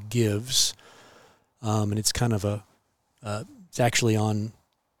Valley Gives. And it's kind of it's actually on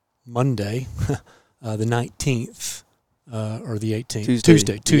Monday, the 19th, or the 18th.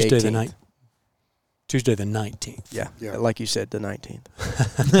 Tuesday the 19th. Tuesday the 19th. Yeah, like you said, the 19th.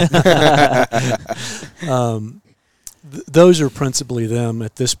 Those are principally them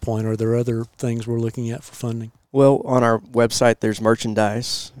at this point. Are there other things we're looking at for funding? Well, on our website, there's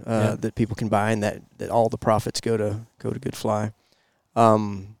merchandise that people can buy, and that all the profits go to Good Fly.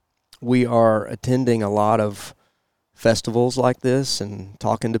 We are attending a lot of festivals like this and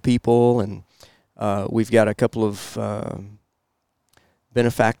talking to people, and we've got a couple of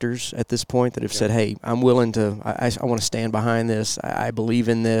benefactors at this point that have said, hey, I'm willing to, I want to stand behind this. I believe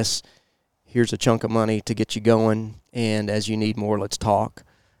in this. Here's a chunk of money to get you going, and as you need more, let's talk.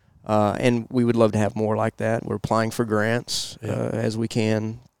 And we would love to have more like that. We're applying for grants as we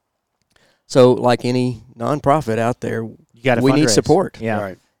can. So like any nonprofit out there, we need support. Yeah.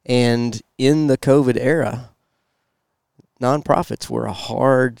 Right. And in the COVID era, nonprofits were a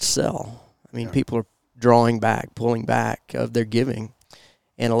hard sell. I mean, people are pulling back of their giving.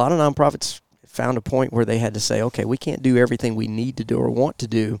 And a lot of nonprofits found a point where they had to say, okay, we can't do everything we need to do or want to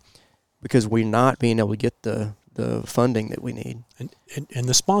do because we're not being able to get the funding that we need. And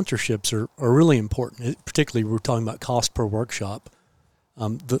the sponsorships are really important, particularly we're talking about cost per workshop.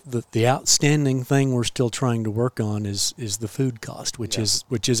 The outstanding thing we're still trying to work on is the food cost, which is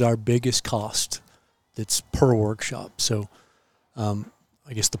our biggest cost. That's per workshop. So,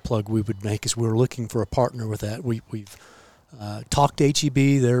 I guess the plug we would make is we're looking for a partner with that. We've talked to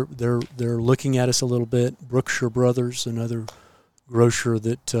HEB. They're looking at us a little bit. Brookshire Brothers, another grocer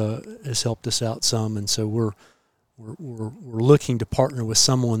that has helped us out some, and so we're looking to partner with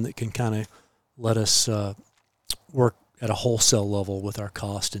someone that can kind of let us work at a wholesale level with our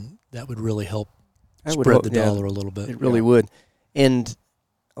cost, and that would really help spread the dollar a little bit. It really would. And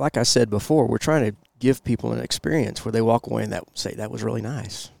like I said before, we're trying to give people an experience where they walk away and say that was really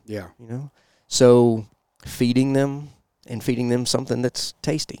nice. Yeah. So feeding them something that's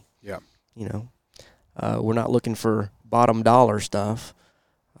tasty. Yeah. We're not looking for bottom dollar stuff,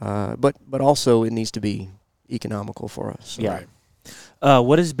 but also it needs to be economical for us. So. Yeah.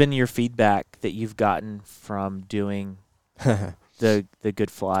 What has been your feedback that you've gotten from doing the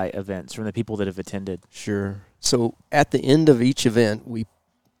Good Fly events from the people that have attended? Sure. So at the end of each event, we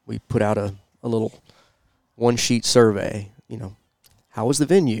put out a little one-sheet survey. how was the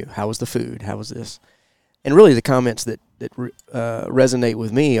venue? How was the food? How was this? And really the comments that resonate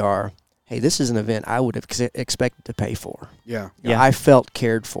with me are, hey, this is an event I would have expected to pay for. Yeah. I felt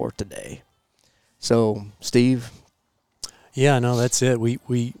cared for today. So, Steve? Yeah, no, that's it.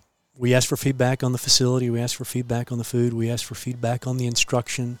 We asked for feedback on the facility. We asked for feedback on the food. We asked for feedback on the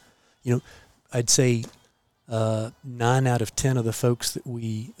instruction. You know, I'd say 9 out of 10 of the folks that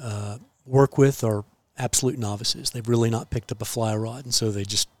we work with are absolute novices. They've really not picked up a fly rod, and so they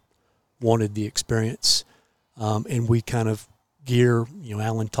just wanted the experience. And we kind of gear,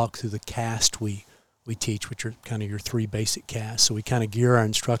 Alan talked through the cast we teach, which are kind of your 3 basic casts. So we kind of gear our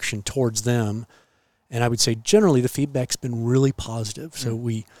instruction towards them. And I would say generally the feedback's been really positive. So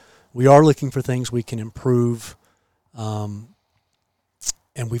we are looking for things we can improve. And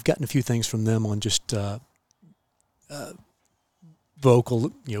we've gotten a few things from them on just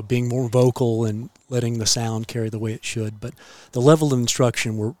vocal, being more vocal and letting the sound carry the way it should. But the level of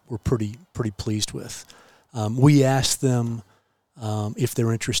instruction we're pretty pleased with. We asked them if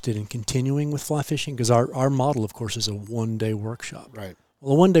they're interested in continuing with fly fishing, because our model, of course, is a 1-day workshop. Right.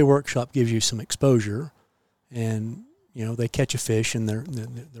 Well, a 1-day workshop gives you some exposure, and they catch a fish and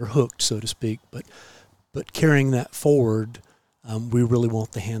they're hooked, so to speak. But carrying that forward, we really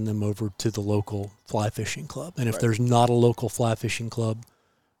want to hand them over to the local fly fishing club. And if there's not a local fly fishing club,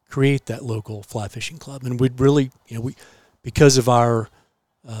 create that local fly fishing club. And we'd really, because of our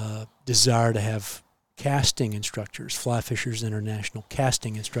desire to have casting instructors, Fly Fishers International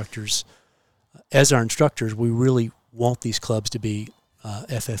casting instructors, as our instructors, we really want these clubs to be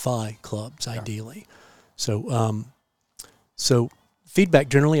FFI clubs, ideally. So feedback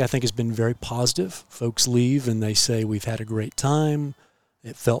generally I think has been very positive. Folks leave and they say, we've had a great time.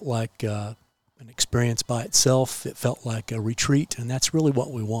 It felt like an experience by itself. It felt like a retreat, and that's really what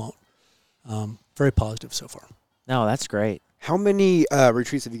we want. Very positive so far. No, that's great. How many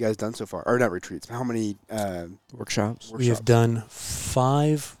retreats have you guys done so far? Or not retreats, but how many workshops? We have done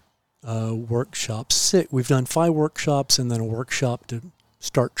 5 workshops. We've done 5 workshops and then a workshop to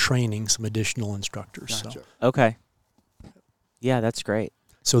start training some additional instructors. Gotcha. So. Okay. Yeah, that's great.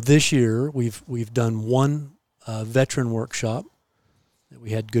 So this year we've done 1 veteran workshop that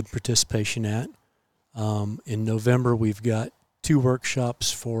we had good participation at. In November we've got 2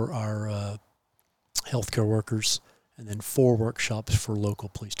 workshops for our healthcare workers, and then 4 workshops for local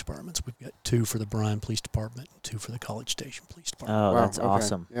police departments. We've got 2 for the Bryan Police Department and 2 for the College Station Police Department. Oh, Wow, that's okay.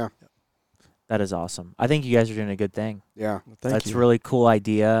 awesome. Yeah. That is awesome. I think you guys are doing a good thing. Yeah. That's a really cool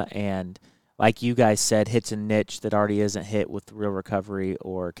idea, and like you guys said, hits a niche that already isn't hit with Real Recovery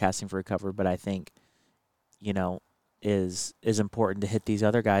or Casting for Recovery, but I think, is important to hit these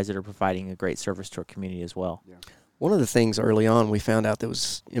other guys that are providing a great service to our community as well. Yeah. One of the things early on we found out that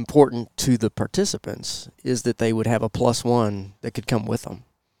was important to the participants is that they would have a +1 that could come with them.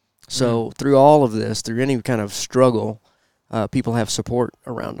 So through all of this, through any kind of struggle, people have support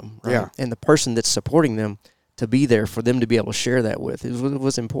around them. Right? Yeah. And the person that's supporting them, to be there for them to be able to share that with, it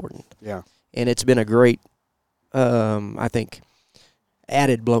was important. Yeah. And it's been a great, I think,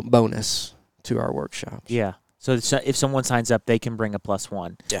 added bonus to our workshops. Yeah. So if someone signs up, they can bring a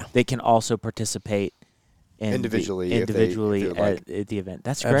 +1. Yeah. They can also participate Individually at the event.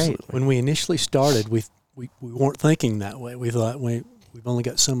 That's great. When we initially started, we weren't thinking that way. We thought we've only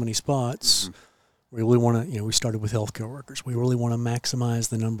got so many spots. Mm-hmm. We really want to, we started with healthcare workers. We really want to maximize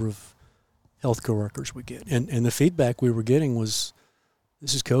the number of healthcare workers we get. And the feedback we were getting was,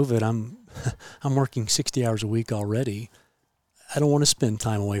 this is COVID. I'm working 60 hours a week already. I don't want to spend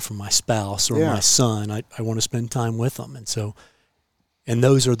time away from my spouse or my son. I want to spend time with them. And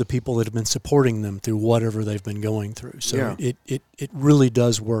those are the people that have been supporting them through whatever they've been going through. So it really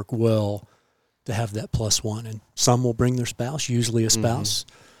does work well to have that +1. And some will bring their spouse, usually a spouse,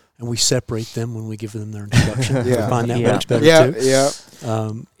 and we separate them when we give them their instruction. I find that works better too. Yeah.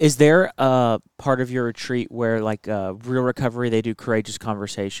 Is there a part of your retreat where, like Real Recovery, they do courageous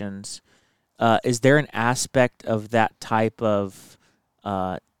conversations? Is there an aspect of that type of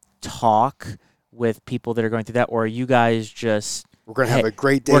talk with people that are going through that, or are you guys just... We're going to have a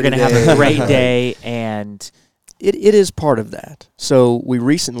great day. We're going to have a great day, and it is part of that. So we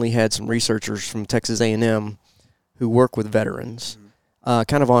recently had some researchers from Texas A&M who work with veterans,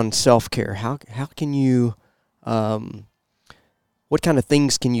 kind of on self-care. How can you, what kind of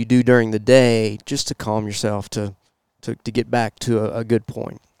things can you do during the day just to calm yourself to get back to a good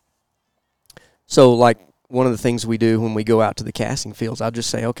point? So like one of the things we do when we go out to the casting fields, I'll just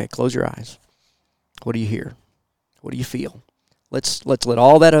say, okay, close your eyes. What do you hear? What do you feel? Let's let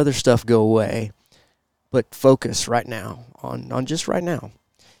all that other stuff go away, but focus right now on just right now.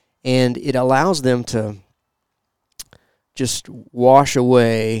 And it allows them to just wash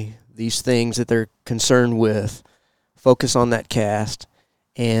away these things that they're concerned with, focus on that cast,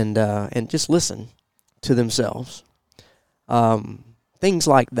 and just listen to themselves. Things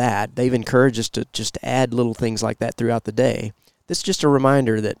like that, they've encouraged us to just add little things like that throughout the day. This is just a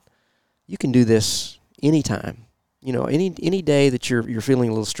reminder that you can do this anytime. You know, any day that you're feeling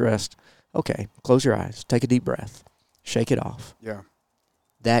a little stressed, okay, close your eyes, take a deep breath, shake it off. Yeah.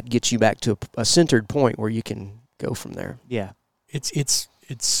 That gets you back to a centered point where you can go from there. Yeah. It's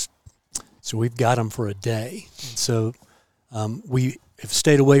so we've got them for a day. And so we have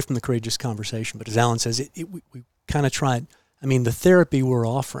stayed away from the courageous conversation, but as Alan says, we kind of tried. I mean, the therapy we're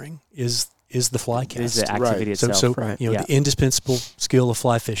offering is the fly cast. Is the activity itself. So right. you know, Yeah. the indispensable skill of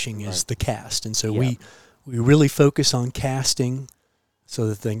fly fishing is the cast. And so we really focus on casting so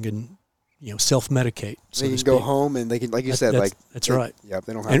that they can, you know, self-medicate. So They to can go speak. home and they can, like you said, That's they, right. Yeah,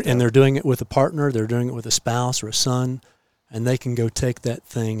 they don't have to. And they're doing it with a partner. They're doing it with a spouse or a son, and they can go take that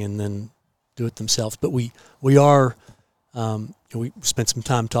thing and then do it themselves. But we are we spent some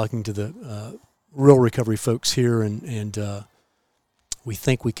time talking to the Real Recovery folks here, and we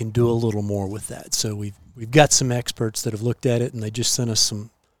think we can do a little more with that. So we've got some experts that have looked at it, and they just sent us some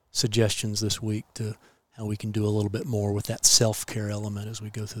suggestions this week to how we can do a little bit more with that self-care element as we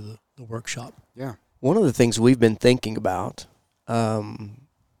go through the workshop. Yeah. One of the things we've been thinking about,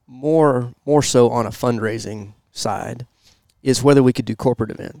 more so on a fundraising side, is whether we could do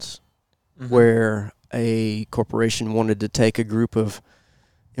corporate events where a corporation wanted to take a group of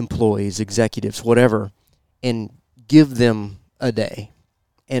employees, executives, whatever, and give them a day.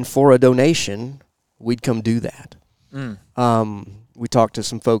 And for a donation, we'd come do that. We talked to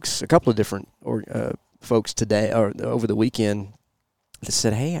some folks, a couple of different folks today or over the weekend that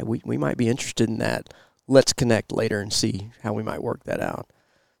said, hey, we might be interested in that. Let's connect later and see how we might work that out.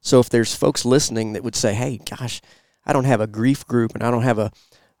 So if there's folks listening that would say, hey, gosh, I don't have a grief group and I don't have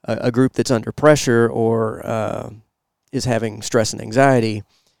a group that's under pressure or is having stress and anxiety,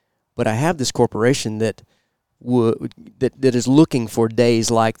 but I have this corporation that is looking for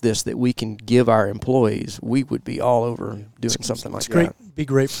days like this that we can give our employees, we would be all over doing something like that. Be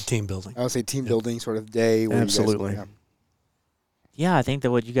great for team building. I would say team building sort of day. Where Absolutely. You guys, Yeah, I think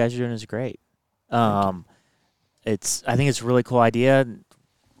that what you guys are doing is great. I think it's a really cool idea.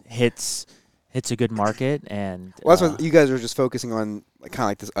 Hits a good market, and well, that's what you guys are just focusing on, like kind of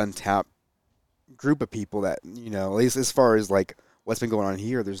like this untapped group of people that, you know, at least as far as like what's been going on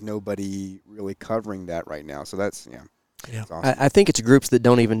here, there's nobody really covering that right now. So that's that's awesome. I think it's groups that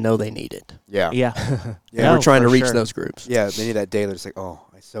don't even know they need it. Yeah. Yeah. We're trying to reach those groups. Yeah, they need that day. They're just like, oh,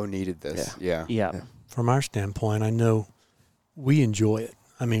 I so needed this. Yeah. From our standpoint, I know we enjoy it.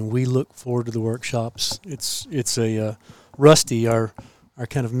 I mean, we look forward to the workshops. It's a Rusty, our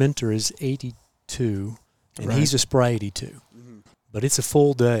kind of mentor, is 82, and he's a spry 82. But it's a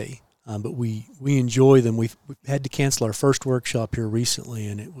full day. But we enjoy them. We've had to cancel our first workshop here recently,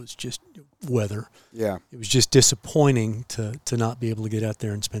 and it was just weather. Yeah. It was just disappointing to not be able to get out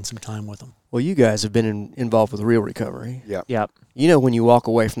there and spend some time with them. Well, you guys have been involved with Real Recovery. Yeah. Yep. You know, when you walk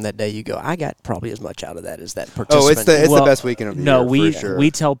away from that day, you go, I got probably as much out of that as that participant. Oh, it's the best weekend of the year, for sure.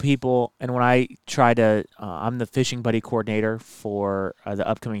 We tell people, and when I try to, I'm the fishing buddy coordinator for the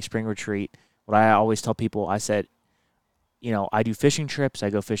upcoming spring retreat. What I always tell people, I said, you know, I do fishing trips. I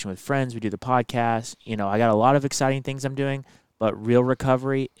go fishing with friends. We do the podcast. You know, I got a lot of exciting things I'm doing, but Real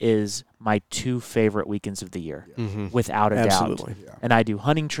Recovery is my 2 favorite weekends of the year, without a Absolutely. doubt. And I do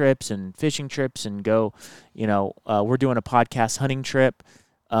hunting trips and fishing trips and go, you know, we're doing a podcast hunting trip.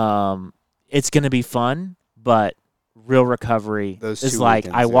 It's going to be fun, but Real Recovery is like,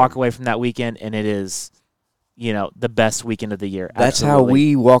 I walk away from that weekend and it is, you know, the best weekend of the year. That's how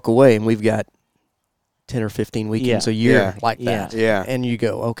we walk away, and we've got 10 or 15 weekends a year like that. Yeah. And you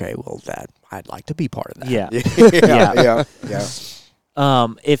go, okay, well, I'd like to be part of that. Yeah.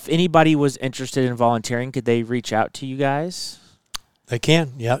 Yeah. If anybody was interested in volunteering, could they reach out to you guys? They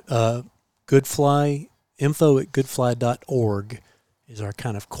can, yeah. Goodfly, info@goodfly.org is our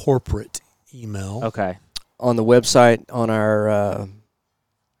kind of corporate email. Okay. On the website, on our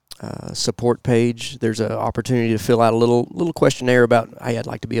support page, there's an opportunity to fill out a little questionnaire about, hey, I'd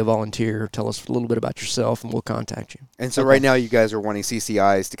like to be a volunteer. Tell us a little bit about yourself, and we'll contact you. And so right now you guys are wanting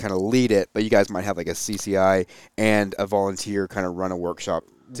CCIs to kind of lead it, but you guys might have like a CCI and a volunteer kind of run a workshop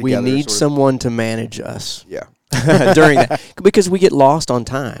together. We need someone to manage us. Yeah. During that, because we get lost on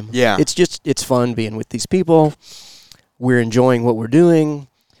time. Yeah. It's fun being with these people. We're enjoying what we're doing,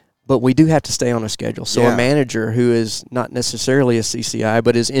 but we do have to stay on a schedule. So a manager who is not necessarily a CCI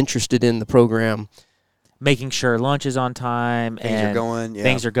but is interested in the program, making sure lunch is on time,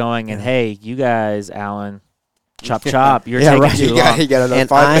 things are going, and hey, you guys, Alan, Chop, chop. You're Yeah, taking right. too You long. got another And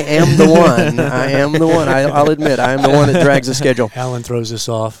 5 I minutes. am the one. I am the one. I'll admit, I am the one that drags the schedule. Alan throws us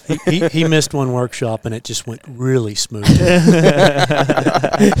off. He missed one workshop, and it just went really smooth.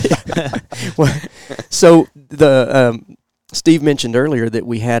 Well, so Steve mentioned earlier that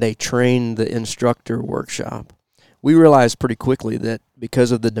we had a train the instructor workshop. We realized pretty quickly that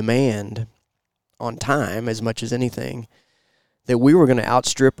because of the demand on time as much as anything, that we were going to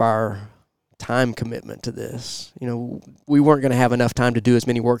outstrip our time commitment to this. You know, we weren't going to have enough time to do as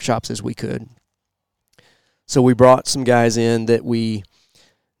many workshops as we could. So we brought some guys in that we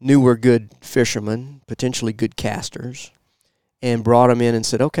knew were good fishermen, potentially good casters, and brought them in and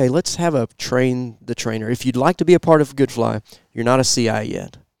said, okay, let's have a train the trainer. If you'd like to be a part of Good Fly, you're not a CI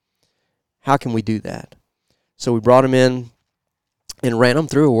yet. How can we do that? So we brought them in and ran them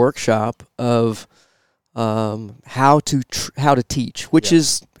through a workshop of how to teach, which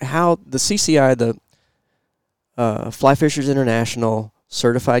is how the CCI, the Fly Fishers International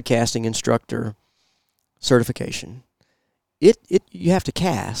Certified Casting Instructor certification. You have to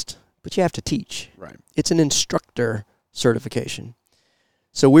cast, but you have to teach. Right. It's an instructor certification.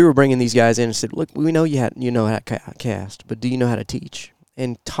 So we were bringing these guys in and said, look, we know you know how to cast, but do you know how to teach?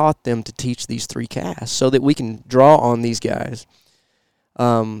 And taught them to teach these 3 casts so that we can draw on these guys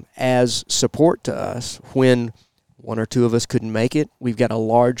as support to us when 1 or 2 of us couldn't make it. We've got a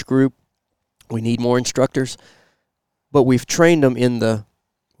large group. We need more instructors. But we've trained them in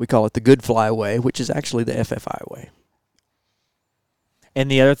we call it the Good Fly way, which is actually the FFI way. And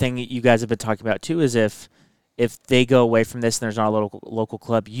the other thing you guys have been talking about too is if they go away from this and there's not a local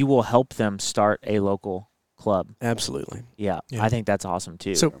club, you will help them start a local club. Absolutely. Yeah. Yeah. I think that's awesome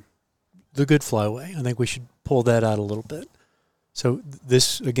too. So the Good Fly way, I think we should pull that out a little bit. So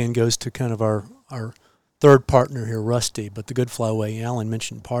this, again, goes to kind of our third partner here, Rusty, but the Good Fly way, Alan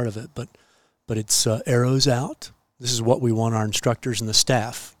mentioned part of it, but it's arrows out. This is what we want our instructors and the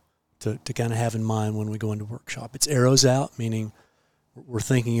staff to kind of have in mind when we go into workshop. It's arrows out, meaning we're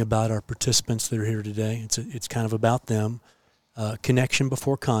thinking about our participants that are here today. It's kind of about them. Connection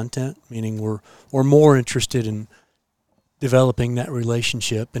before content, meaning we're more interested in developing that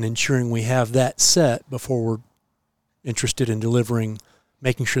relationship and ensuring we have that set before we're interested in delivering,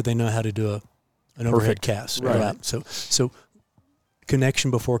 making sure they know how to do an overhead cast. Right. So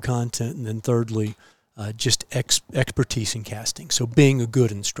connection before content, and then thirdly, just expertise in casting. So being a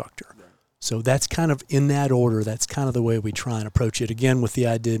good instructor. Right. So that's kind of in that order. That's kind of the way we try and approach it. Again, with the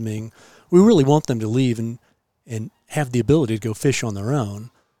idea being, we really want them to leave and have the ability to go fish on their own,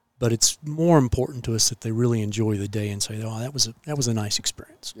 but it's more important to us that they really enjoy the day and say, "Oh, that was a nice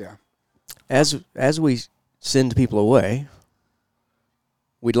experience." Yeah. As we send people away,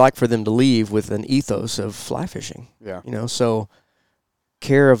 we'd like for them to leave with an ethos of fly fishing. Yeah. You know, so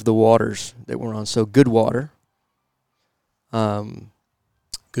care of the waters that we're on. So good water.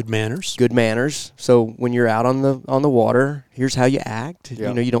 Good manners. Good manners. So when you're out on the water, here's how you act. Yeah.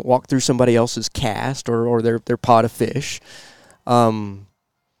 You know, you don't walk through somebody else's cast or their pot of fish. And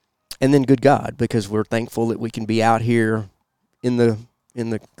then good God, because we're thankful that we can be out here in the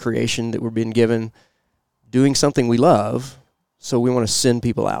creation that we're being given, doing something we love. So we want to send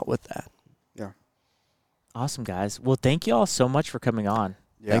people out with that. Yeah. Awesome, guys. Well, thank you all so much for coming on.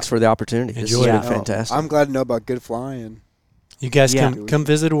 Yeah. Thanks for the opportunity. This has Enjoyed been it. fantastic. I'm glad to know about Good Fly, and You guys Yeah. come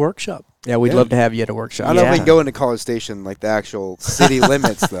visit a workshop. Yeah, we'd Yeah. love to have you at a workshop. I don't know if we Yeah. can go into College Station, like the actual city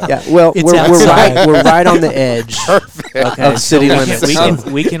limits, though. Yeah, well, It's we're outside. right on the edge Okay, of city so limits.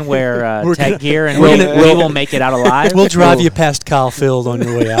 we can wear We're tech gonna- gear and we're we gonna- will make it out alive. We'll drive you past Kyle Field on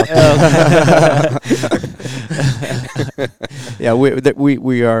your way out. Yeah,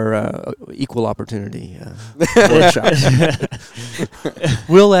 we are equal opportunity workshop.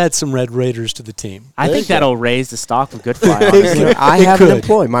 We'll add some Red Raiders to the team. I think that'll raise the stock of Good Fly, honestly. I It have an could.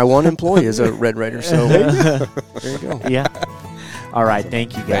 employee. My one employee is a Red Raider, so there you go. Yeah. All right.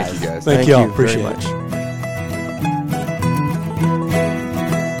 Thank you, guys. Thank you, guys. Thank y'all. you very Appreciate much.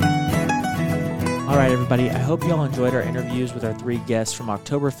 All right, everybody. I hope y'all enjoyed our interviews with our 3 guests from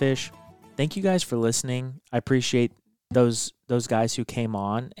Oktoberfish. Thank you guys for listening. I appreciate those guys who came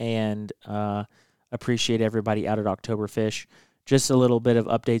on, and appreciate everybody out at Oktoberfish. Just a little bit of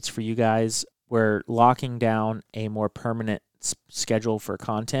updates for you guys. We're locking down a more permanent schedule for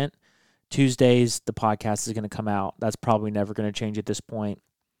content. Tuesdays, the podcast is going to come out. That's probably never going to change at this point.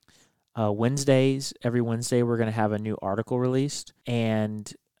 Wednesdays, every Wednesday, we're going to have a new article released.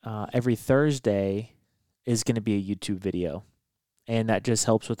 And every Thursday is going to be a YouTube video. And that just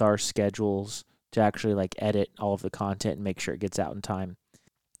helps with our schedules to actually edit all of the content and make sure it gets out in time.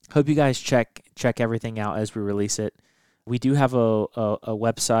 Hope you guys check everything out as we release it. We do have a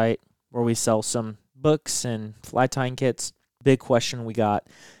website where we sell some books and fly tying kits. Big question we got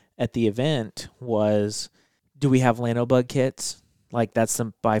at the event was, do we have Lano bug kits? Like, that's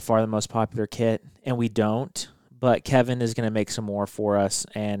by far the most popular kit, and we don't. But Kevin is going to make some more for us,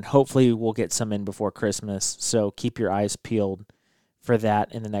 and hopefully we'll get some in before Christmas. So keep your eyes peeled for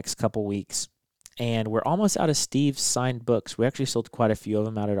that in the next couple weeks. And we're almost out of Steve's signed books. We actually sold quite a few of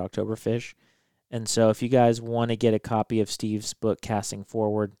them out at Oktoberfish. And so if you guys want to get a copy of Steve's book, Casting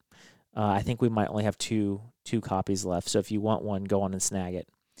Forward, I think we might only have two copies left. So if you want one, go on and snag it.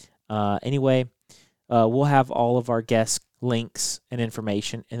 Anyway, we'll have all of our guest links and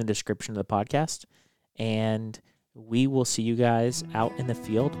information in the description of the podcast. And we will see you guys out in the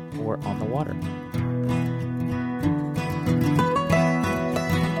field or on the water.